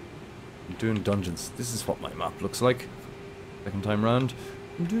 I'm doing dungeons. This is what my map looks like. Second time round.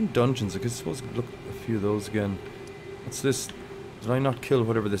 I'm doing dungeons. I could suppose look at a few of those again. What's this? Did I not kill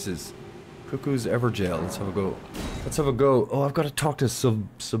whatever this is? Cuckoo's Everjail. Let's have a go. Let's have a go. Oh, I've got to talk to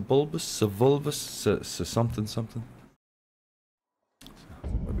Subulbus, something.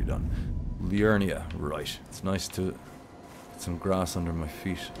 What have we done? Liurnia. Right. It's nice to get some grass under my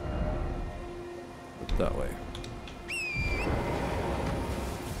feet. Put it that way.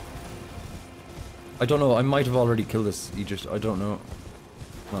 I don't know. I might have already killed this Aegis. I don't know.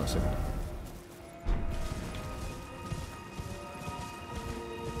 Not a second.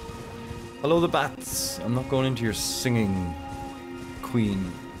 Hello the bats! I'm not going into your singing,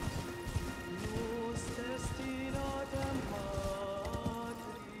 queen.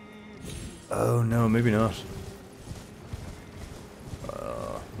 Oh no, maybe not.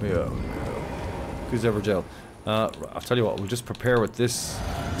 Yeah. Who's ever gel? I'll tell you what, we'll just prepare with this,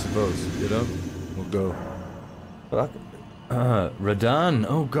 I suppose, you know? We'll go. Radan!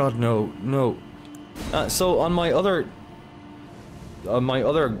 Oh god, no, no. So on my other... I'm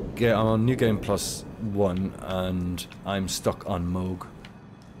on New Game Plus 1 and I'm stuck on Moog.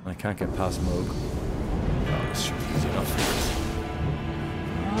 I can't get past Moog. Oh, this should be easy enough.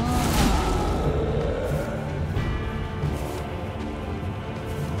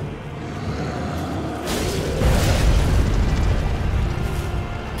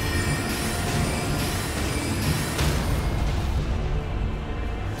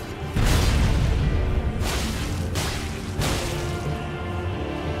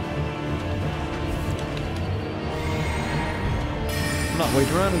 Wait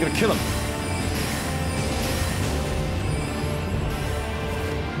around, I'm gonna kill him.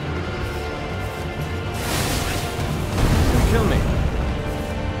 Don't kill me.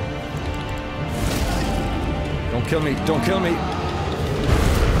 Don't kill me, don't kill me.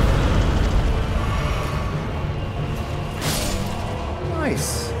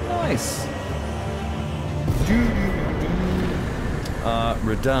 Nice, nice.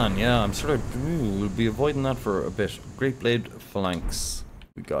 Radan, yeah, I'm sort of, we'll be avoiding that for a bit. Great Blade Phalanx.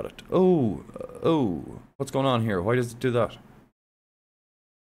 We got it. Oh, what's going on here? Why does it do that?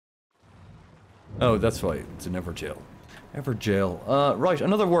 Oh, that's why. It's an Everjail. Everjail. Right,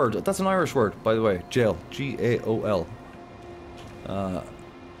 another word. That's an Irish word, by the way. Jail. G-A-O-L.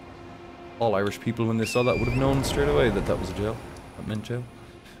 All Irish people, when they saw that, would have known straight away that that was a jail. That meant jail.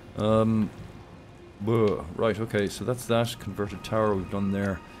 Right, okay, so that's that. Converted tower we've done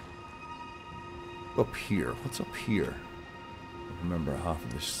there. Up here. What's up here? I remember half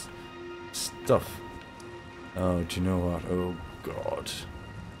of this stuff. Oh, do you know what? Oh, God.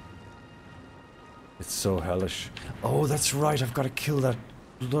 It's so hellish. Oh, that's right, I've got to kill that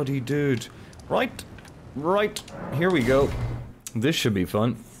bloody dude. Right, right, here we go. This should be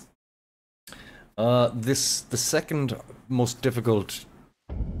fun. The second most difficult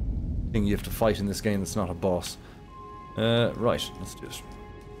thing you have to fight in this game that's not a boss. Right, let's do it.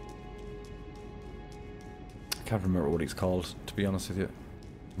 I can't remember what he's called, to be honest with you.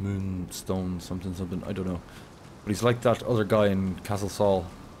 Moonstone something something, I don't know. But he's like that other guy in Castle Saul.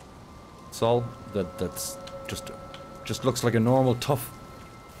 Saul? That's just looks like a normal tough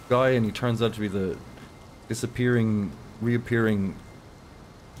guy, and he turns out to be the disappearing, reappearing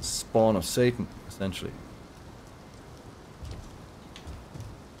spawn of Satan, essentially.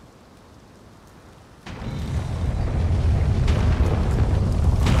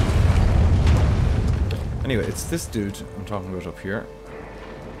 Anyway, it's this dude I'm talking about up here.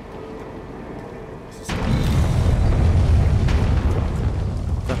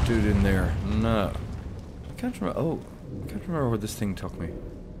 That dude in there. No. I can't remember. Oh, I can't remember where this thing took me.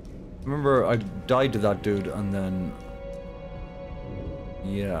 Remember, I died to that dude and then...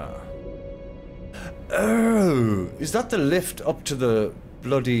 Yeah. Oh! Is that the lift up to the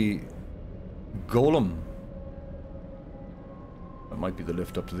bloody golem? That might be the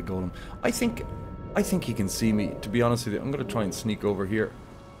lift up to the golem. I think he can see me, to be honest with you. I'm gonna try and sneak over here.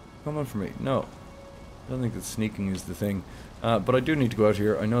 Come on for me. No. I don't think that sneaking is the thing. But I do need to go out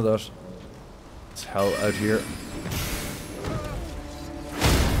here. I know that. It's hell out here.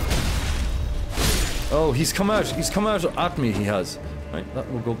 Oh, he's come out. He's come out at me, he has. Right, that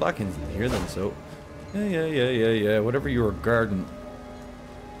will go back in here then, so... Yeah. Whatever your garden...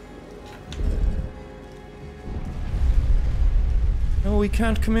 No, he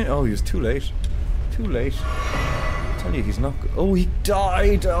can't come in. Oh, he was too late. Too late. I tell you, he's not... Oh, he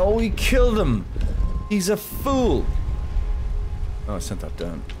died! Oh, he killed him! He's a fool! Oh, I sent that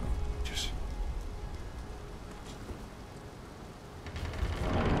down. Oh, just...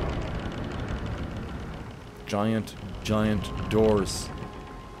 Giant doors.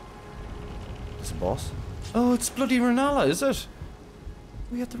 Is it a boss? Oh, it's bloody Rennala, is it?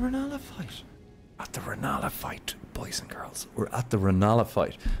 We at the Rennala fight. At the Rennala fight, boys and girls. We're at the Rennala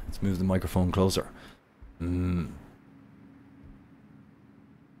fight. Let's move the microphone closer.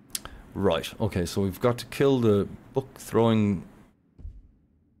 Right, okay, so we've got to kill the book-throwing...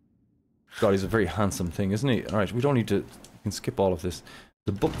 God, he's a very handsome thing, isn't he? Alright, we don't need to... We can skip all of this.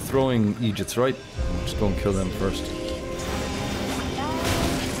 The book-throwing Egypts, right? We'll just go and kill them first.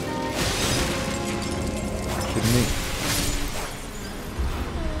 Kidding me?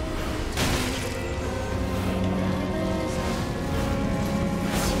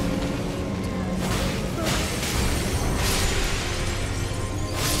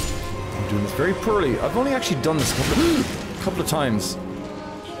 I'm doing this very poorly. I've only actually done this a couple of times.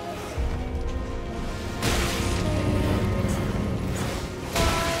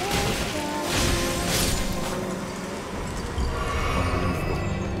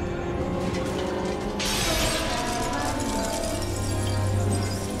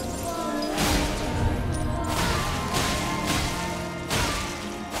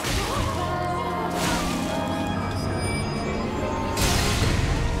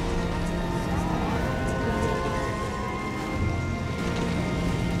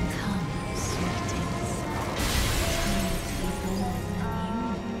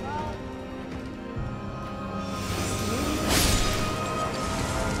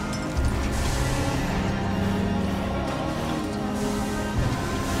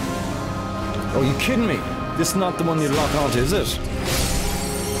 Oh, you kidding me? This is not the one you lock onto, is it?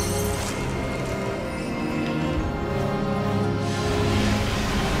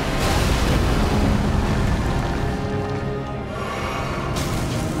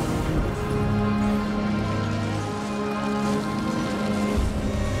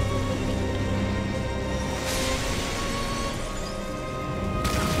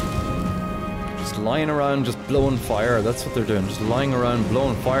 Just lying around, just blowing fire. That's what they're doing. Just lying around,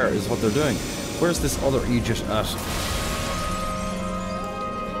 blowing fire is what they're doing. Where's this other Egypt at?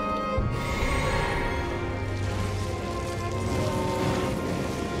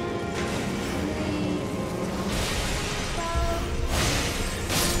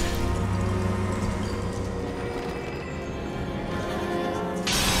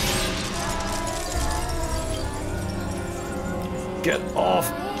 Get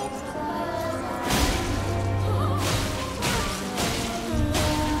off!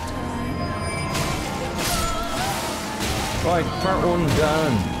 Right, part one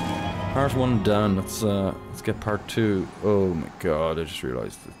down. Part one down. Let's get part two. Oh my god, I just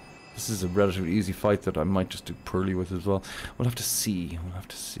realised that this is a relatively easy fight that I might just do poorly with as well. We'll have to see. We'll have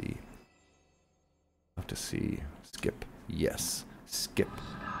to see. Have to see. Skip. Yes. Skip.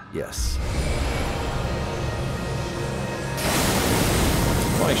 Yes.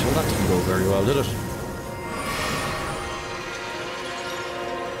 Right, well that didn't go very well, did it?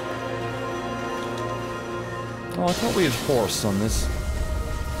 Oh, I thought we had horse on this.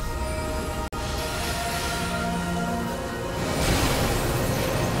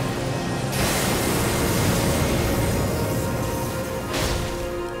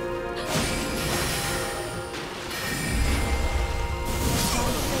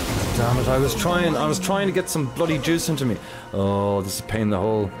 Damn it, I was trying to get some bloody juice into me. Oh, this is a pain in the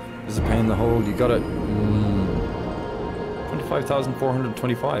hole. This is a pain in the hole. You got it.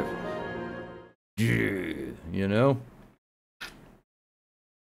 25,425. You know?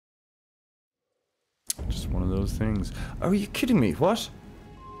 Just one of those things. Are you kidding me? What?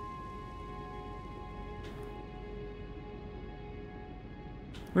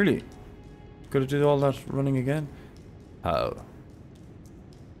 Really? Gotta do all that running again? How?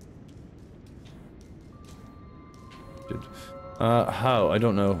 How? I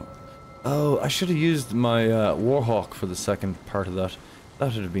don't know. Oh, I should have used my Warhawk for the second part of that.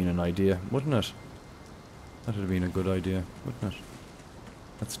 That would have been an idea, wouldn't it? That would have been a good idea, wouldn't it?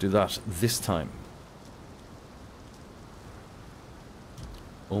 Let's do that this time.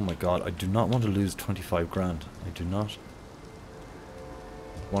 Oh my god, I do not want to lose 25 grand. I do not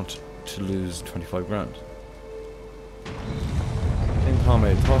want to lose 25 grand. Income,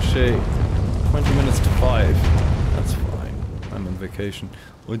 Toshe, 20 minutes to 5. That's fine. I'm on vacation.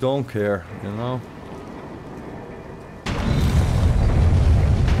 I don't care, you know?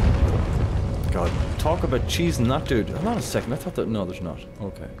 God, talk about cheesing that dude. Hold on a second, I thought that... No, there's not.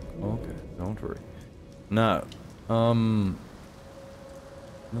 Okay, okay, don't worry. Now,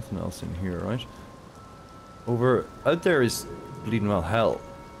 nothing else in here, right? Over... Out there is bleeding well hell.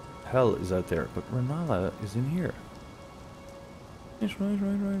 Hell is out there, but Rennala is in here. Yes,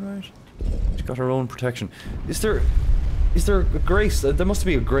 right. She's got her own protection. Is there a grace? There must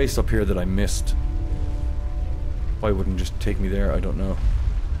be a grace up here that I missed. Why wouldn't just take me there? I don't know.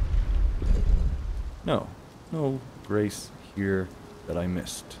 No. No grace here that I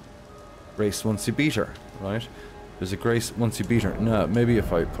missed. Grace once you beat her, right? There's a grace once you beat her. No, maybe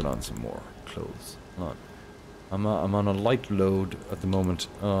if I put on some more clothes. Hold on. I'm on a light load at the moment.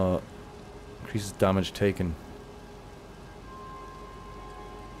 Increases damage taken.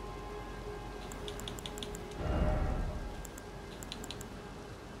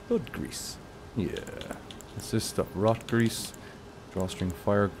 Blood grease. Yeah. What's this stuff? Rot grease. Drawstring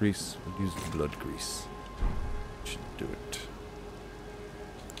fire grease. We'll use blood grease. Should do it.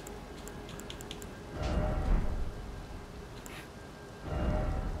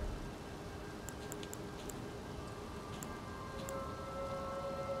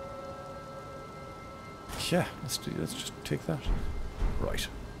 Yeah, let's just take that. Right.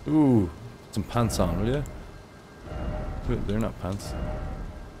 Ooh, put some pants on, will you? Wait, they're not pants.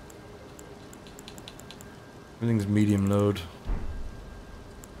 Everything's medium load.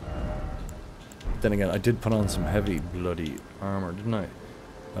 Then again, I did put on some heavy bloody armor, didn't I?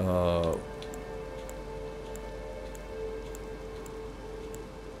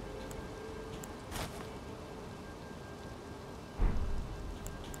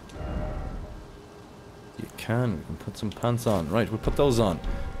 We can put some pants on. Right, we'll put those on.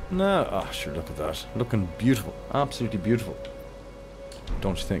 No, ah, sure, look at that. Looking beautiful. Absolutely beautiful.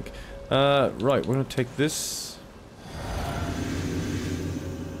 Don't you think? Right, we're gonna take this.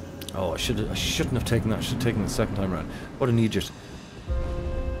 Oh, I shouldn't have taken that. I should have taken it the second time around. What an idiot.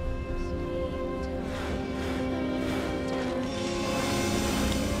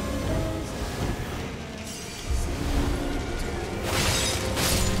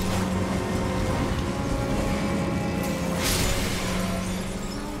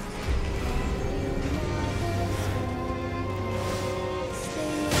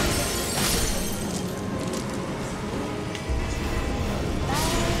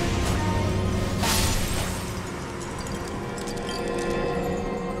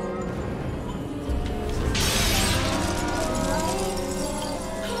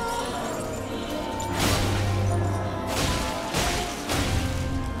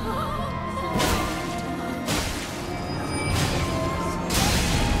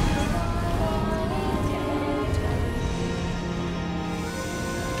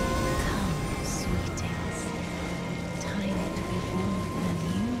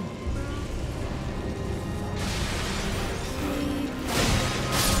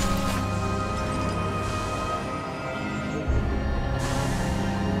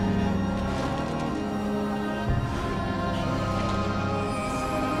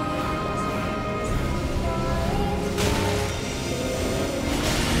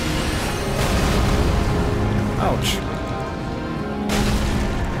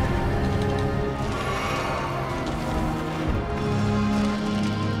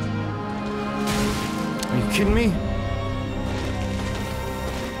 kidding me?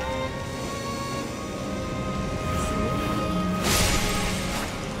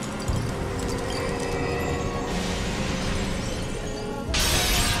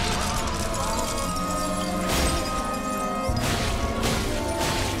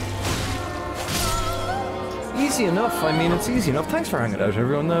 Easy enough. I mean, it's easy enough. Thanks for hanging out,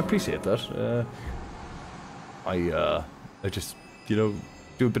 everyone. I appreciate that. I just, you know,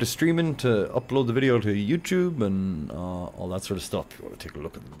 do a bit of streaming to upload the video to YouTube and all that sort of stuff. If you want to take a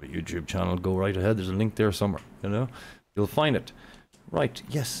look at the YouTube channel, go right ahead. There's a link there somewhere, you know? You'll find it. Right,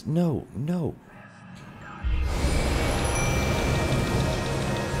 yes, no. Don't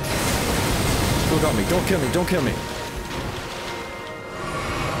got me, don't kill me. Don't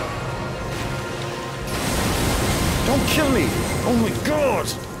kill me! Oh my god!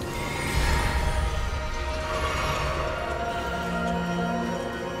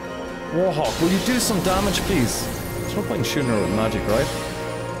 Warhawk, will you do some damage, please? There's no point in shooting her with magic, right?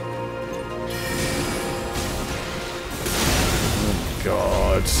 Oh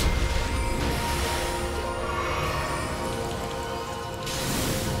god.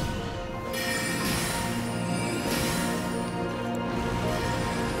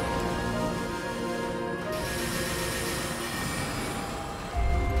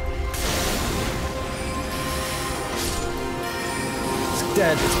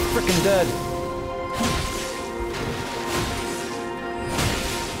 Dead. It's freaking dead.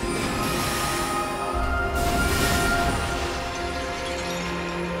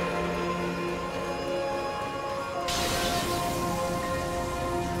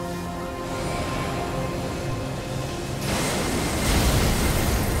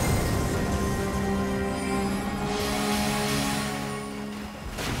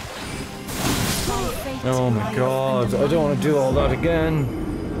 Oh my god, I don't want to do all that again.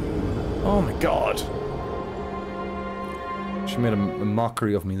 Oh my god. She made a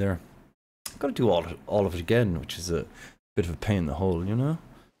mockery of me there. I've got to do all of it again, which is a bit of a pain in the hole, you know?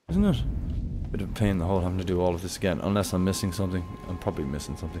 Isn't it? A bit of a pain in the hole having to do all of this again, unless I'm missing something. I'm probably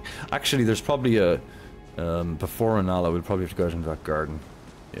missing something. Actually, there's probably a... before Rennala, we'll probably have to go out into that garden.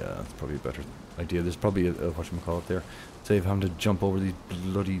 Yeah, that's probably a better idea. There's probably a whatchamacallit there. Save having to jump over these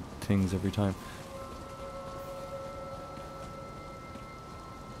bloody things every time.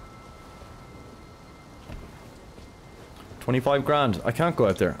 $25 grand. I can't go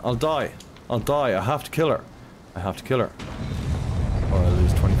out there. I'll die. I have to kill her. Or I'll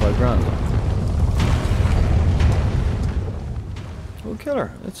lose 25 grand. We'll kill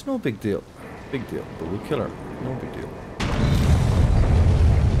her. It's no big deal. Big deal, but we'll kill her. No big deal.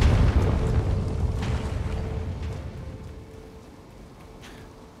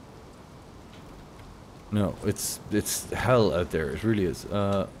 No, it's hell out there. It really is.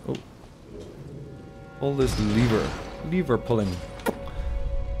 Oh. All this lever pulling.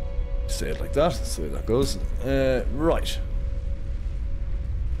 Say it like that. That's the way that goes. Right.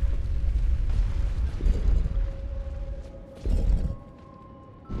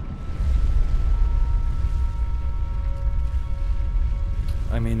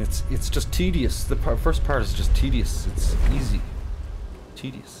 I mean, it's just tedious. The first part is just tedious. It's easy.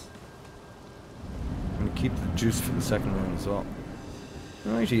 Tedious. I'm gonna keep the juice for the second one as well.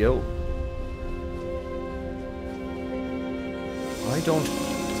 Rightio. I don't...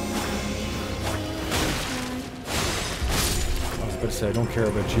 I was about to say I don't care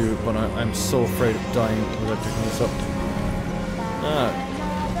about you, but I'm so afraid of dying without picking this up.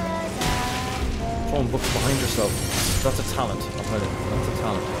 Throwing books behind yourself. That's a talent, I'll tell you. That's a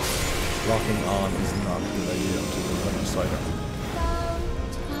talent. Locking on is not a good idea until we're right beside her.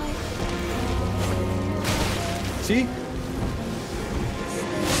 See?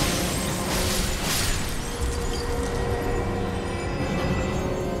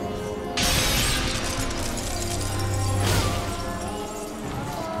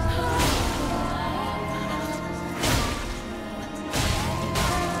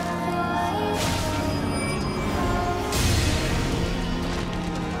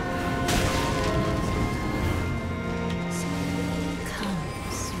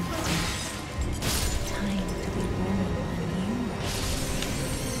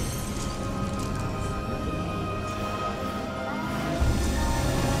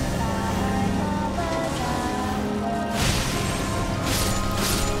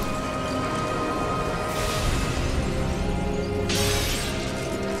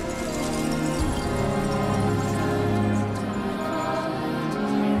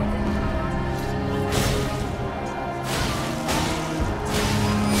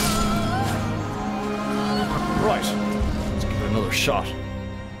 Shot.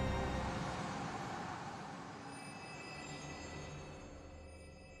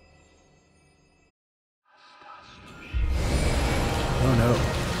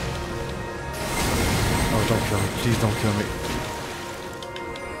 kill me. Please don't kill me.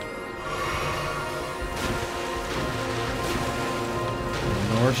 I don't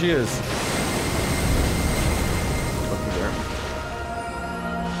know where she is. Lucky there.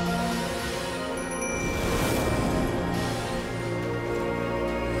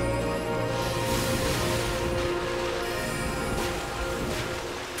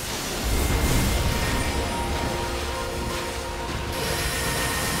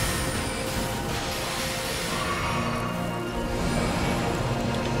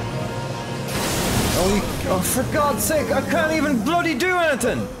 Oh, for God's sake, I can't even bloody do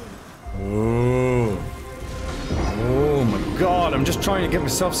anything! Oh. Oh my God, I'm just trying to get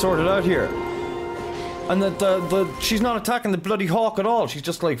myself sorted out here. And she's not attacking the bloody hawk at all. She's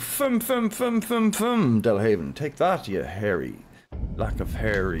just like, fum, Delhaven. Take that, you hairy. Lack of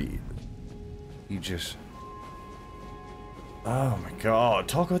hairy. You just... Oh my God,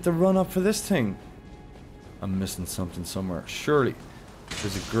 talk about the run up for this thing. I'm missing something somewhere. Surely,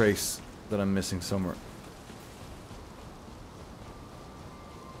 there's a grace that I'm missing somewhere.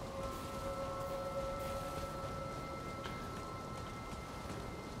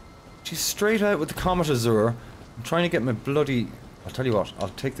 She's straight out with the Comet Azure. I'm trying to get my bloody... I'll tell you what, I'll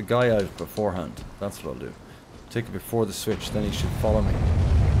take the guy out beforehand. That's what I'll do. Take it before the switch, then he should follow me.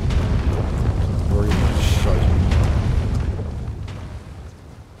 Worry about shite.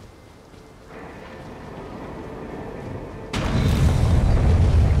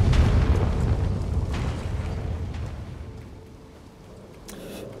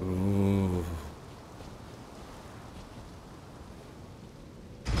 Ooh.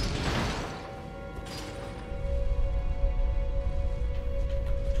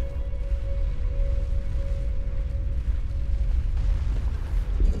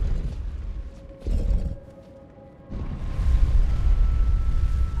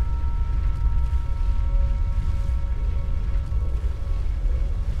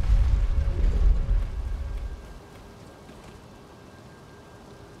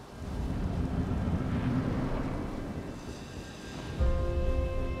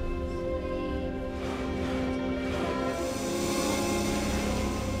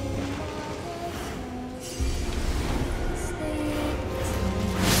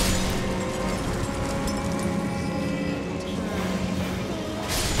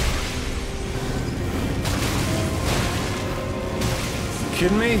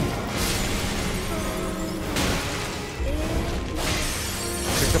 Kidding me?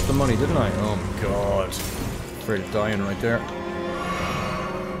 Picked up the money, didn't I? Oh my God. Afraid of dying right there.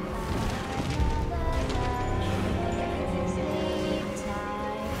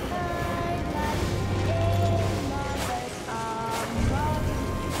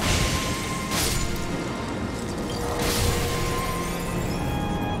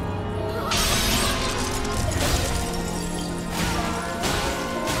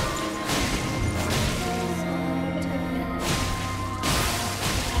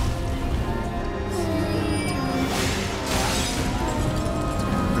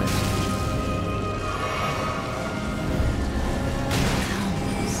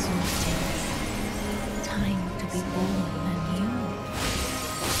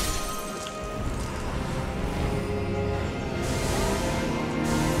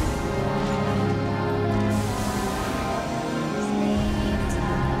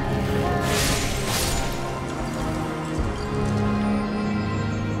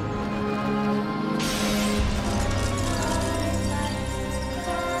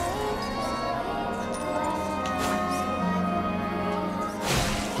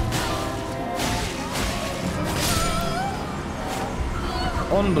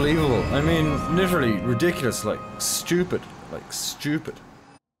 Unbelievable. I mean, literally ridiculous, like stupid. Like stupid.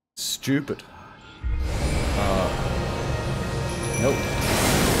 Stupid. Nope.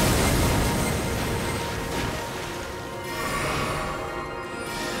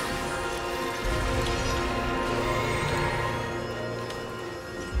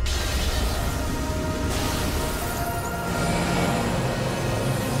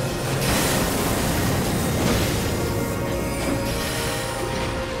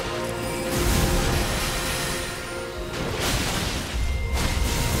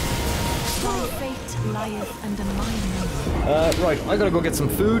 Right, I gotta go get some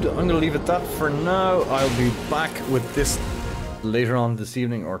food. I'm gonna leave it that for now. I'll be back with this later on this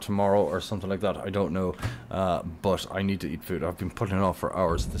evening or tomorrow or something like that. I don't know, but I need to eat food. I've been putting it off for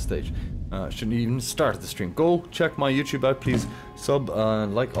hours at this stage. Shouldn't even start the stream. Go check my YouTube out, please. Sub,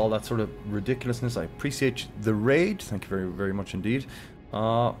 like, all that sort of ridiculousness. I appreciate the raid. Thank you very, very much indeed.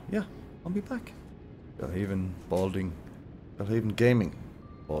 Yeah, I'll be back. Delhaven, Balding, Delhaven Gaming,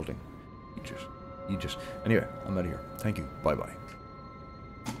 Balding. Eat it. Anyway, I'm out of here. Thank you. Bye bye.